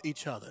love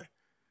each other,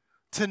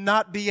 to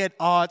not be at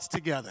odds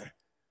together,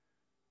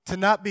 to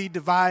not be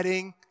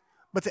dividing,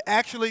 but to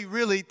actually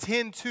really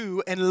tend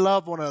to and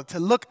love one another, to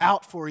look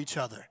out for each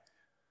other.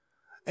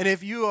 And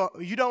if you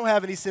don't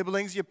have any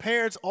siblings, your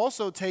parents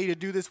also tell you to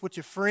do this with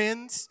your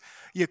friends,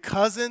 your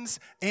cousins,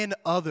 and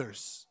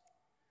others,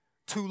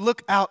 to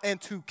look out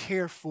and to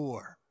care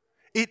for.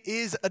 It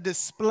is a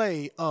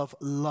display of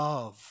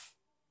love.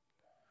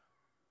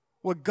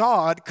 Well,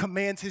 God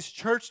commands his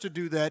church to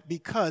do that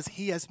because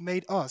he has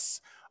made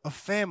us a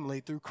family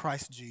through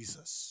Christ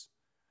Jesus,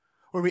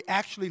 where we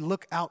actually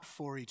look out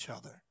for each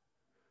other.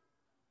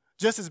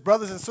 Just as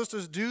brothers and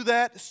sisters do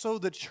that, so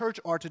the church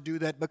are to do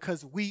that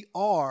because we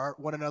are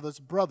one another's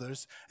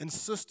brothers and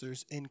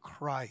sisters in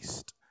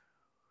Christ.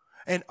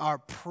 And our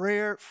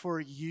prayer for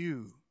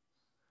you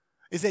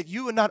is that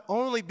you would not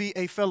only be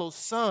a fellow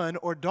son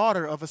or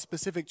daughter of a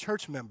specific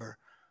church member,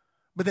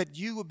 but that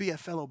you would be a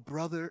fellow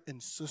brother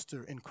and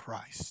sister in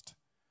Christ.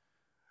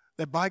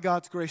 That by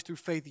God's grace through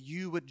faith,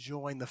 you would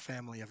join the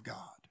family of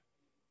God.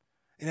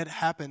 And it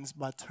happens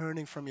by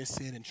turning from your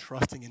sin and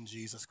trusting in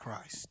Jesus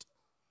Christ.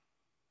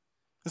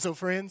 And so,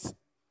 friends,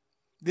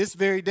 this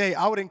very day,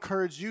 I would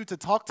encourage you to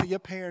talk to your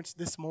parents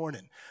this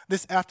morning,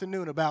 this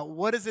afternoon, about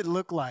what does it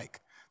look like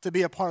to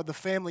be a part of the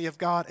family of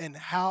God and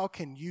how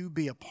can you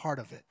be a part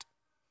of it.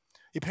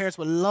 Your parents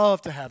would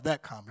love to have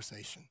that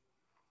conversation.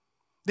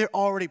 They're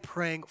already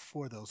praying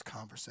for those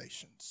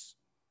conversations.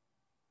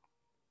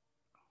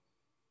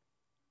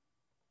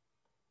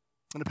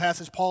 In the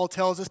passage, Paul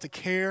tells us to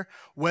care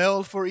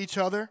well for each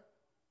other.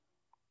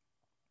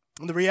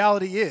 And the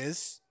reality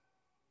is,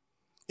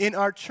 in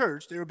our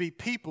church, there will be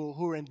people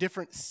who are in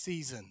different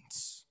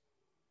seasons.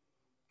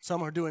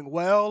 Some are doing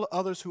well,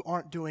 others who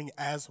aren't doing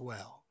as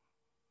well.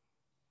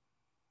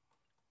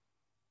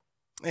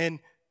 And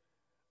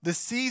the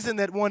season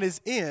that one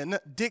is in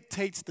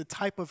dictates the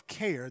type of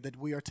care that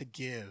we are to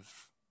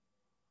give.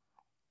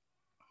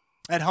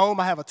 At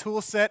home, I have a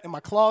tool set in my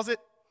closet,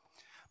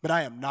 but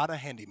I am not a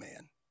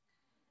handyman.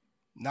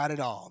 Not at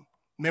all.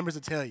 Members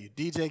will tell you,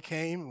 DJ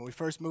came when we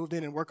first moved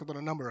in and worked on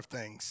a number of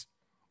things.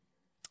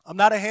 I'm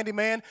not a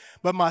handyman,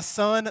 but my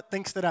son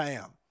thinks that I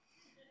am.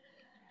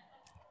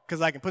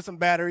 because I can put some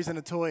batteries in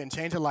a toy and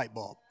change a light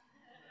bulb.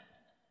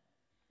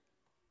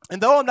 And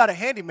though I'm not a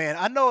handyman,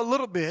 I know a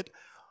little bit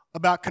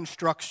about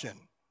construction.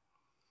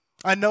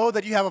 I know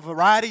that you have a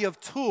variety of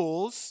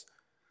tools,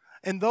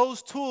 and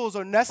those tools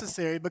are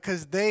necessary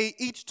because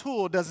each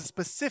tool does a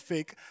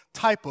specific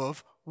type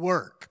of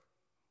work.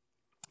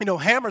 You know,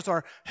 hammers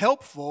are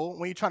helpful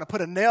when you're trying to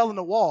put a nail in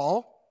the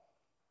wall,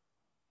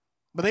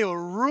 but they will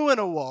ruin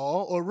a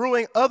wall or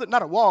ruin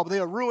not a wall, but they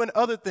will ruin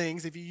other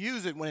things if you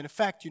use it when in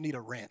fact you need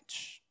a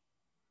wrench.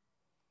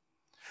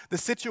 The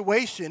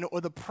situation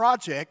or the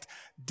project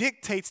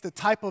dictates the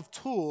type of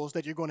tools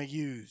that you're going to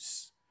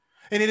use.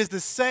 And it is the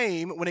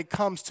same when it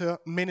comes to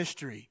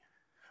ministry.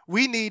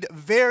 We need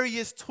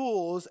various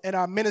tools in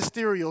our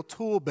ministerial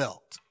tool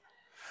belt.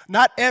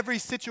 Not every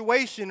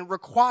situation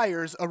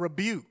requires a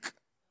rebuke.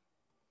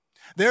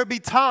 There will be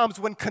times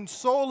when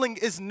consoling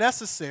is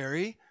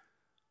necessary,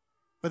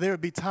 but there will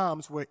be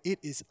times where it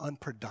is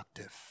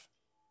unproductive.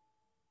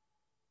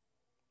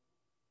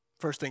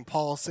 First thing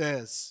Paul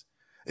says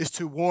is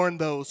to warn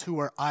those who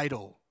are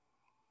idle.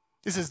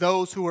 This is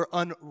those who are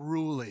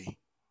unruly.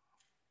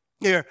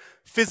 They're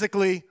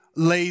physically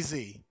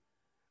lazy.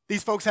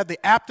 These folks have the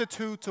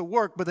aptitude to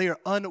work, but they are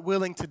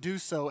unwilling to do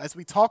so, as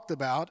we talked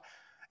about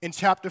in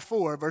chapter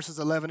 4, verses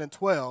 11 and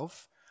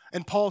 12.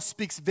 And Paul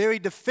speaks very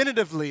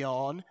definitively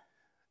on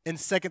in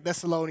 2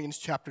 Thessalonians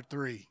chapter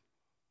 3.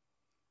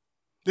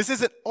 This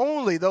isn't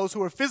only those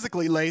who are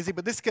physically lazy,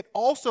 but this could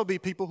also be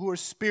people who are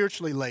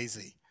spiritually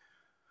lazy,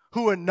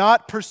 who are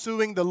not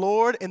pursuing the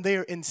Lord, and they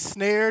are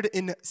ensnared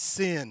in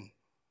sin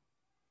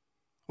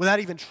without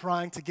even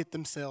trying to get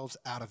themselves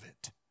out of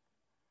it.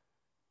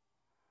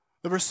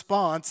 The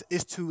response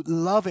is to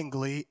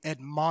lovingly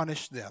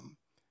admonish them,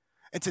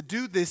 and to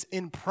do this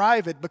in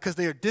private because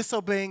they are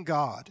disobeying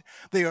God.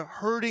 They are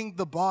hurting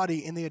the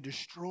body, and they are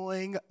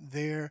destroying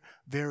their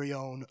very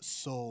own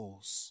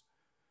souls.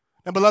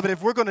 Now, beloved,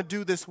 if we're going to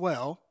do this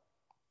well,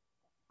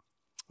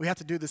 we have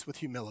to do this with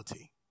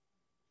humility.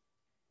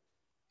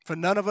 For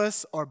none of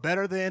us are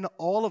better than,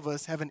 all of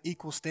us have an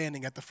equal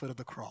standing at the foot of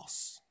the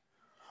cross.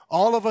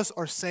 All of us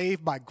are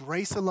saved by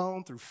grace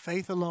alone, through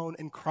faith alone,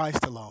 in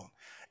Christ alone.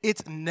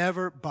 It's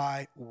never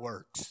by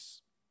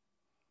works.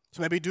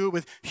 So maybe do it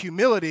with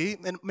humility,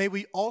 and may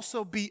we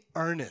also be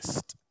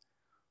earnest,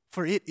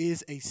 for it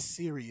is a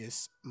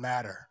serious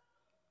matter.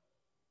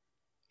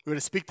 We're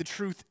to speak the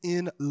truth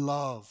in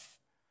love.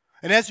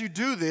 And as you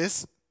do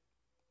this,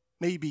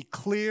 may you be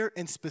clear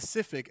and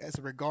specific as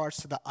it regards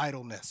to the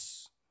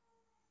idleness.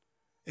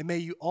 And may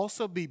you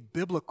also be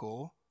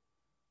biblical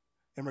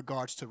in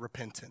regards to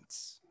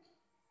repentance.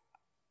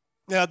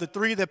 Now, the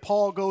three that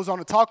Paul goes on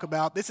to talk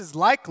about, this is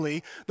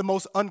likely the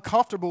most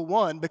uncomfortable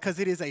one because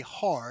it is a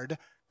hard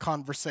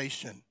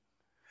conversation.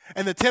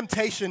 And the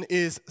temptation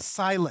is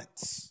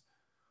silence.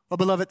 But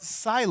beloved,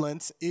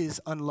 silence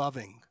is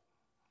unloving.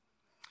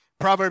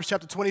 Proverbs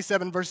chapter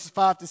 27, verses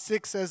 5 to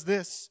 6 says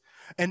this: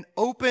 an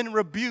open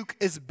rebuke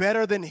is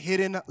better than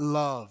hidden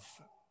love.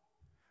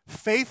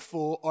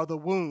 Faithful are the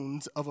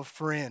wounds of a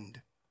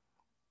friend.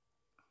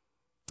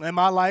 In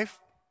my life,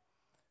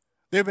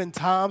 there have been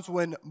times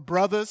when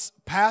brothers,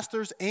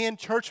 pastors, and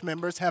church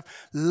members have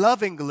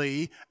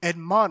lovingly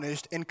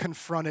admonished and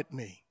confronted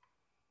me.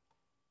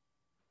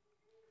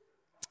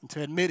 And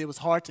to admit it was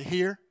hard to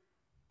hear,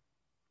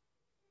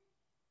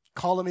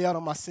 calling me out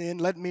on my sin,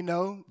 letting me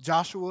know,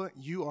 Joshua,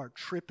 you are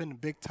tripping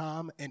big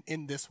time and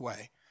in this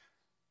way.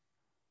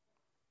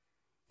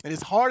 And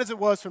as hard as it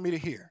was for me to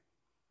hear,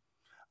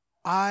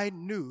 I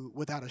knew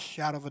without a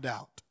shadow of a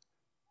doubt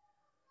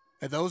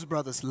that those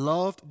brothers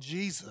loved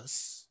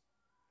Jesus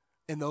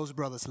and those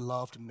brothers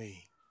loved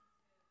me.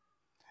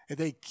 And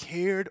they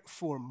cared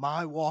for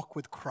my walk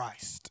with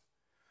Christ,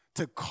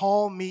 to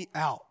call me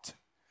out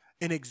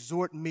and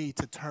exhort me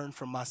to turn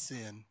from my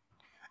sin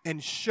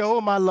and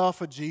show my love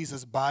for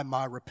Jesus by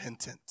my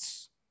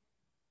repentance.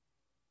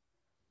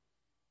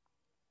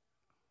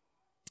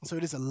 So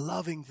it is a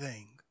loving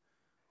thing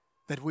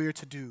that we are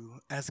to do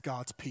as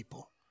God's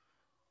people.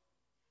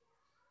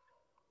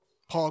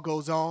 Paul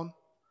goes on.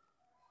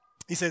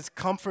 He says,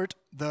 comfort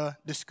the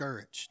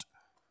discouraged.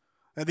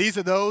 Now, these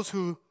are those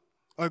who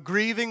are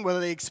grieving,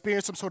 whether they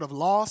experience some sort of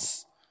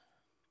loss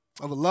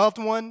of a loved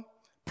one,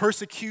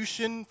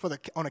 persecution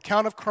on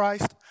account of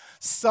Christ,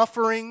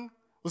 suffering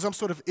with some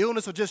sort of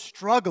illness, or just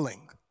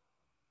struggling.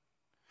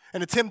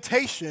 And the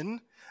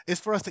temptation is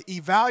for us to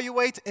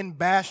evaluate and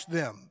bash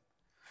them,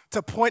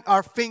 to point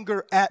our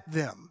finger at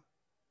them.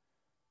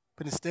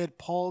 But instead,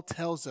 Paul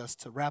tells us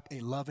to wrap a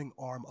loving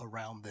arm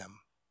around them,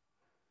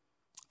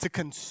 to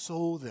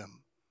console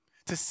them,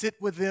 to sit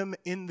with them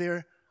in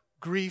their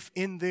grief,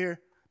 in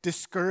their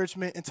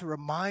discouragement, and to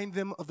remind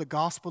them of the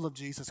gospel of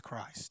Jesus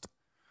Christ,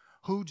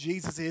 who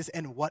Jesus is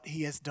and what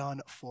he has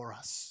done for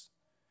us.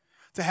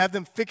 To have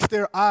them fix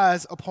their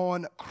eyes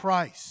upon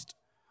Christ.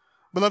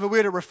 Beloved, we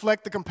are to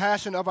reflect the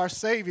compassion of our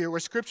Savior,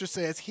 where Scripture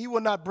says he will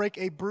not break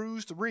a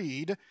bruised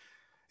reed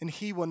and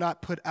he will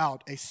not put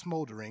out a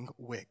smoldering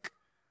wick.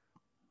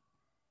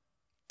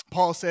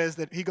 Paul says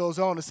that he goes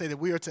on to say that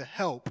we are to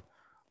help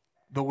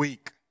the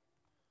weak.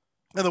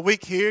 Now, the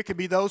weak here could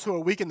be those who are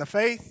weak in the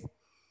faith.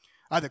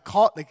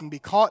 They can be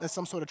caught in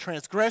some sort of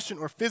transgression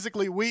or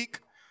physically weak.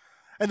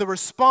 And the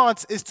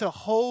response is to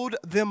hold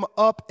them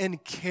up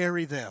and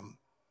carry them.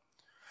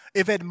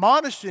 If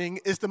admonishing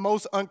is the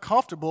most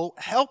uncomfortable,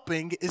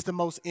 helping is the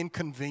most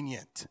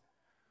inconvenient.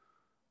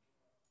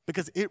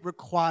 Because it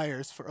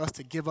requires for us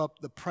to give up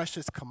the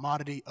precious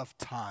commodity of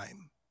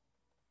time.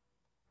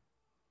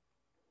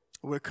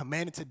 We're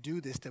commanded to do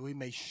this that we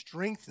may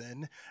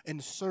strengthen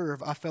and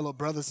serve our fellow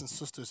brothers and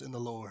sisters in the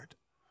Lord.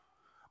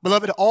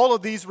 Beloved, all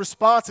of these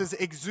responses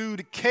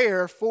exude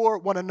care for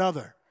one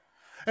another.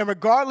 And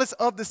regardless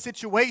of the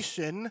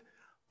situation,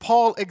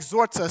 Paul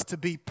exhorts us to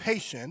be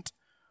patient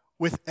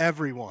with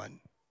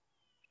everyone.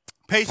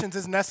 Patience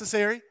is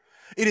necessary.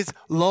 It is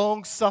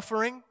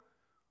long-suffering,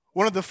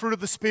 one of the fruit of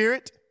the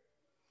Spirit.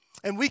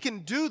 And we can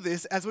do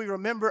this as we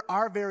remember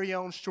our very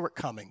own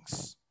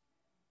shortcomings.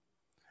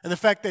 And the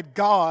fact that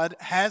God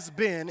has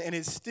been and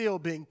is still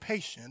being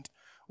patient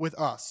with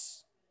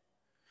us.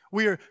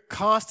 We are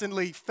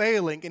constantly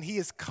failing, and He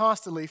is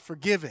constantly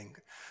forgiving,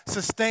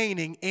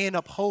 sustaining, and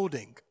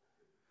upholding.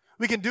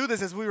 We can do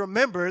this as we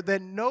remember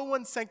that no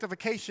one's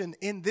sanctification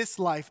in this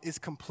life is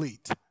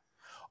complete.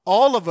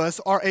 All of us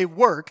are a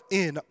work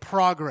in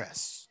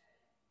progress.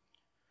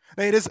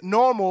 Now, it is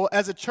normal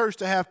as a church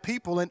to have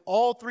people in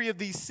all three of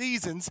these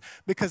seasons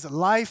because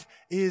life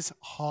is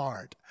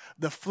hard.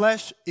 The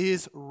flesh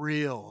is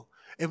real,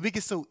 and we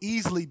can so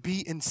easily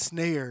be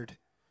ensnared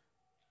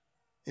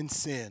in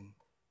sin.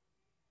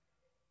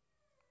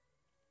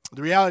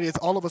 The reality is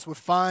all of us would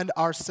find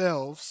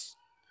ourselves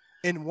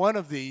in one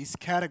of these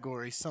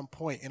categories some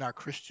point in our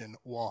Christian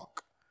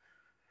walk.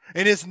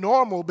 It is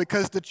normal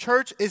because the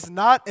church is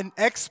not an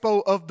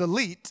expo of the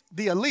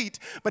elite,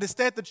 but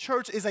instead the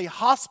church is a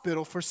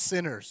hospital for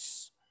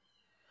sinners.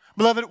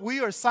 Beloved,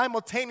 we are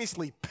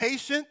simultaneously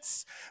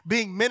patients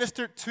being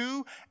ministered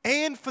to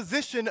and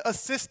physician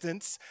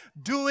assistants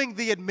doing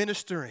the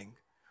administering.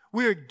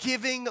 We are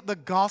giving the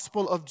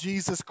gospel of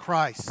Jesus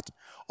Christ,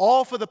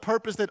 all for the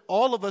purpose that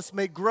all of us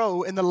may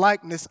grow in the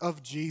likeness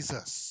of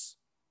Jesus.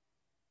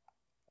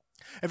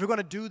 If we're going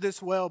to do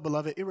this well,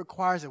 beloved, it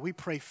requires that we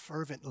pray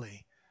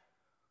fervently.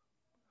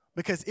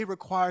 Because it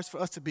requires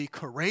for us to be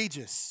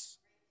courageous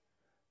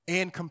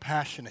and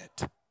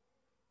compassionate.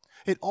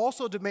 It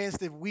also demands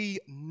that we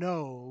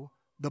know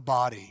the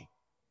body.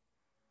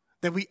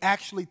 That we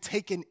actually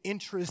take an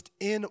interest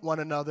in one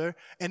another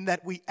and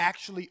that we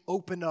actually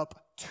open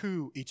up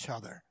to each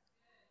other.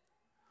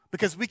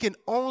 Because we can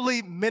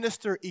only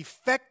minister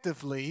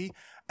effectively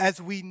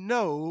as we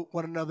know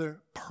one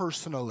another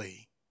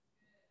personally.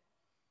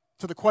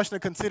 So the question to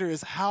consider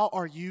is, how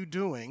are you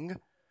doing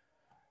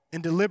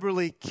in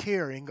deliberately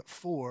caring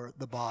for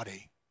the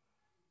body?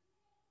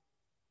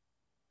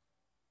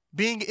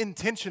 Being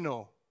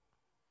intentional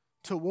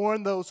to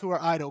warn those who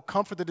are idle,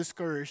 comfort the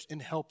discouraged,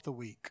 and help the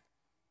weak.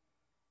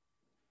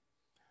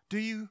 Do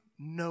you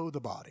know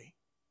the body?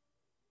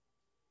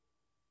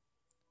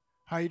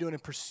 How are you doing in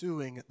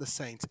pursuing the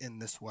saints in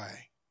this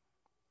way?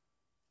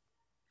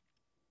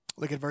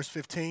 Look at verse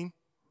 15.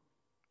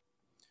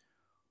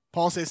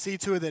 Paul says, see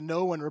to it that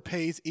no one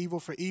repays evil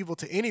for evil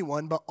to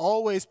anyone, but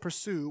always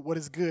pursue what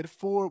is good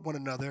for one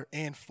another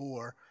and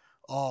for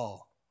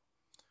all.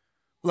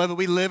 Beloved,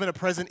 we live in a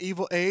present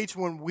evil age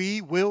when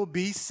we will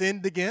be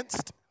sinned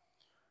against,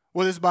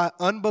 whether it's by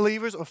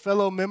unbelievers or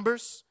fellow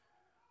members.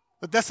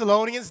 The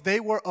Thessalonians, they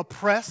were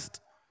oppressed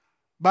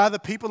by the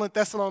people in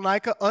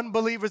Thessalonica,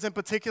 unbelievers in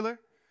particular.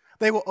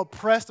 They were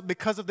oppressed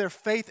because of their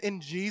faith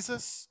in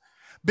Jesus,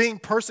 being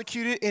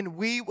persecuted, and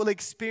we will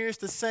experience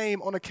the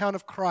same on account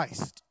of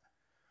Christ.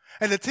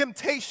 And the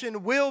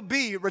temptation will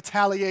be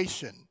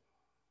retaliation,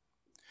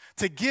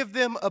 to give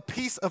them a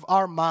piece of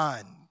our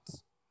minds.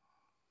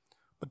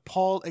 But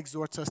Paul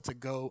exhorts us to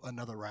go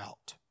another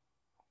route.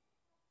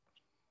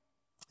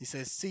 He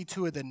says, see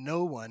to it that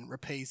no one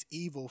repays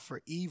evil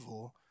for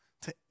evil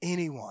to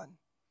anyone.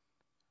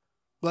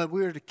 But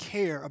we are to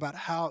care about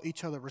how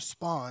each other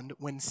respond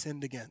when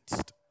sinned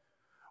against.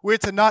 We're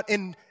to not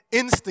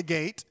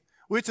instigate.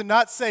 We're to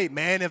not say,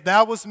 man, if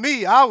that was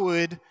me, I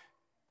would.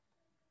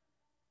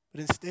 But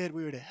instead,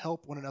 we are to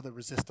help one another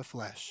resist the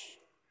flesh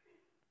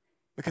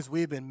because we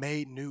have been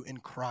made new in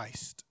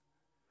Christ.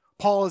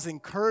 Paul is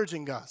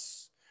encouraging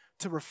us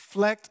to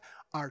reflect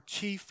our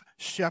chief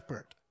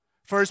shepherd.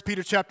 1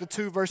 Peter chapter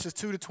 2, verses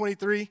 2 to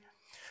 23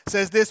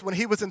 says this, when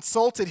he was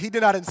insulted, he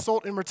did not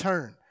insult in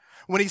return.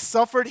 When he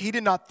suffered, he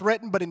did not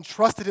threaten, but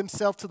entrusted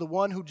himself to the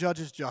one who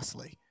judges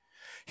justly.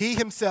 He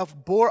himself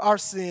bore our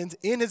sins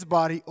in his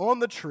body on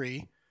the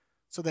tree,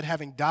 so that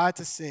having died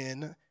to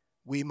sin,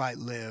 we might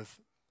live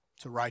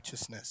to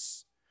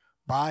righteousness.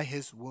 By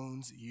his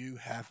wounds you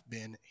have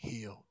been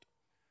healed.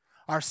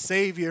 Our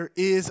Savior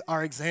is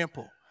our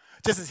example.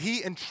 Just as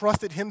he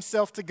entrusted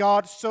himself to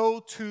God, so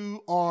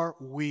too are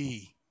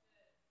we.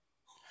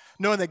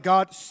 Knowing that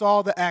God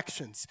saw the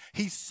actions,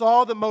 he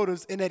saw the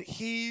motives, and that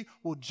he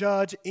will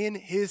judge in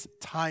his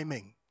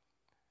timing.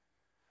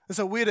 And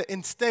so we're to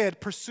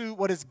instead pursue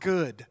what is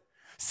good.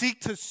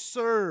 Seek to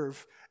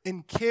serve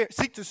and care,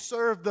 seek to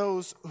serve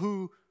those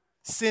who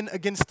sin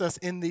against us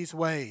in these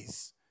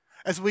ways.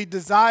 As we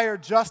desire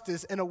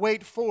justice and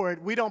await for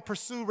it, we don't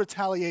pursue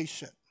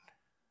retaliation.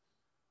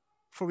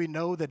 For we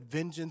know that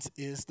vengeance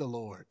is the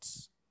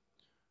Lord's.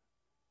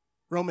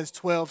 Romans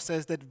 12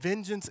 says that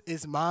vengeance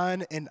is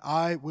mine and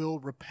I will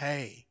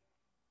repay.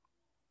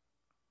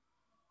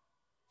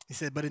 He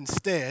said, but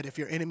instead, if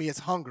your enemy is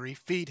hungry,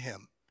 feed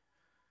him.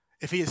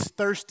 If he is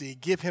thirsty,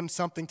 give him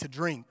something to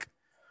drink.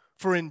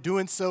 For in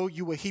doing so,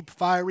 you will heap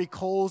fiery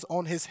coals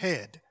on his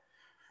head.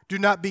 Do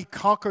not be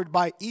conquered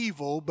by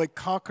evil, but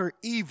conquer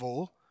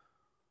evil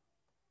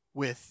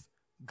with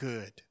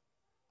good.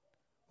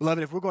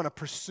 Beloved, if we're going to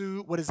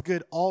pursue what is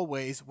good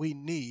always, we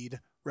need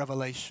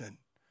revelation.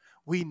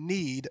 We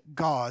need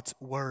God's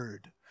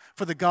word.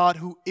 For the God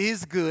who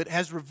is good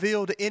has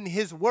revealed in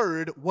his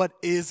word what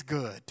is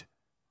good.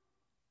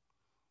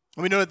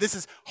 And we know that this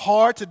is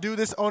hard to do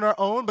this on our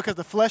own because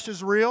the flesh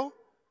is real,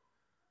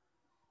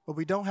 but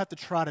we don't have to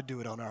try to do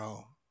it on our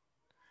own.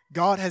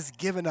 God has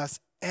given us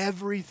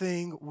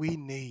everything we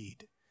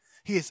need.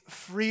 He has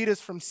freed us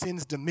from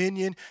sin's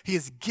dominion. He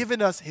has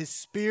given us his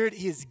spirit.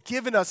 He has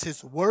given us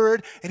his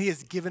word, and he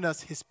has given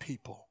us his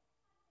people.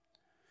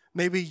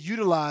 May we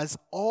utilize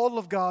all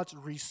of God's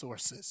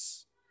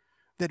resources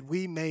that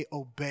we may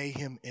obey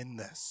him in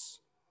this.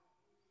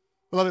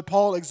 Beloved,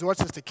 Paul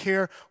exhorts us to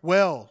care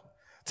well,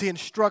 to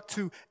instruct,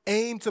 to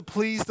aim to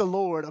please the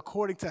Lord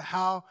according to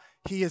how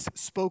he has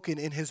spoken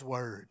in his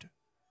word.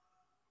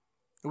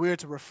 We are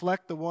to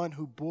reflect the one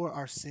who bore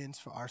our sins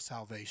for our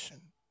salvation.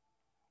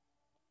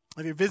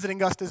 If you're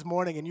visiting us this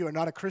morning and you are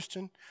not a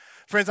Christian,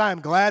 friends, I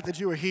am glad that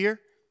you are here.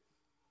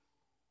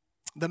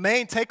 The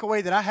main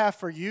takeaway that I have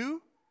for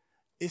you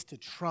is to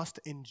trust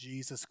in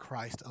Jesus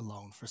Christ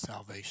alone for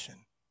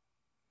salvation.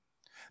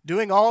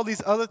 Doing all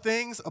these other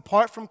things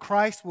apart from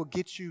Christ will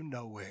get you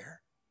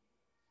nowhere.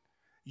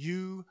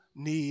 You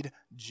need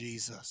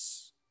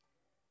Jesus.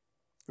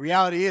 The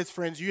reality is,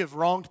 friends, you have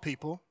wronged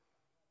people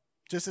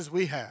just as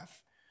we have.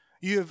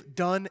 You have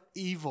done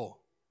evil.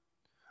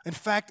 In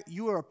fact,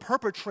 you are a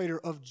perpetrator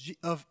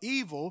of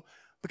evil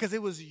because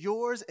it was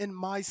yours and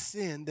my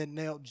sin that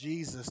nailed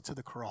Jesus to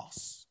the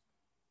cross.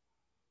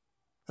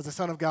 As the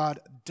Son of God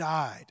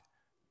died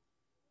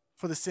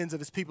for the sins of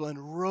his people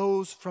and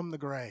rose from the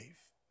grave.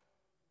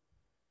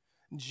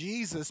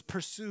 Jesus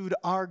pursued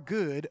our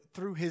good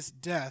through his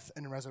death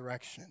and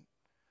resurrection.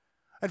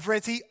 And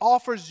friends, he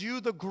offers you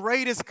the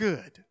greatest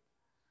good: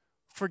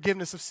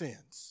 forgiveness of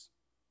sins,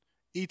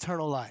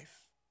 eternal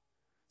life,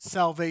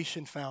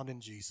 salvation found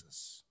in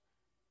Jesus.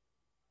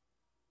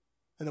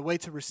 And the way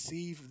to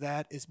receive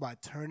that is by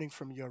turning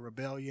from your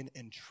rebellion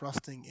and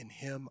trusting in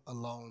him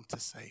alone to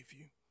save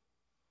you.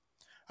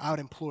 I would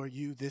implore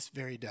you this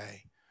very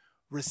day,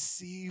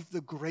 receive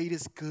the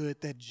greatest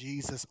good that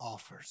Jesus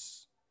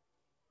offers.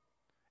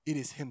 It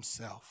is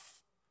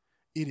himself.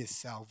 It is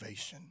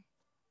salvation.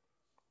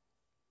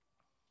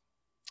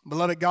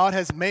 Beloved, God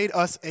has made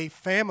us a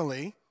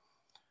family,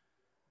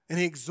 and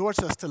he exhorts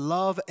us to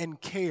love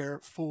and care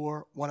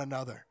for one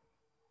another.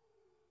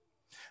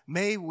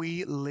 May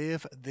we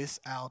live this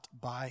out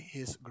by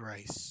his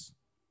grace,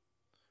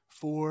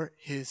 for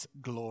his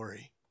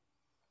glory.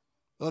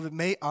 Beloved,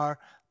 may our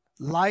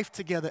life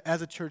together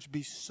as a church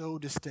be so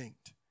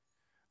distinct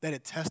that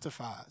it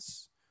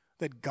testifies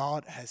that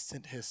God has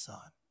sent his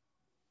Son.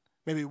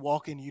 May we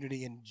walk in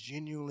unity and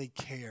genuinely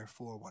care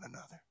for one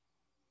another.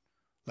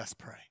 Let's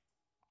pray.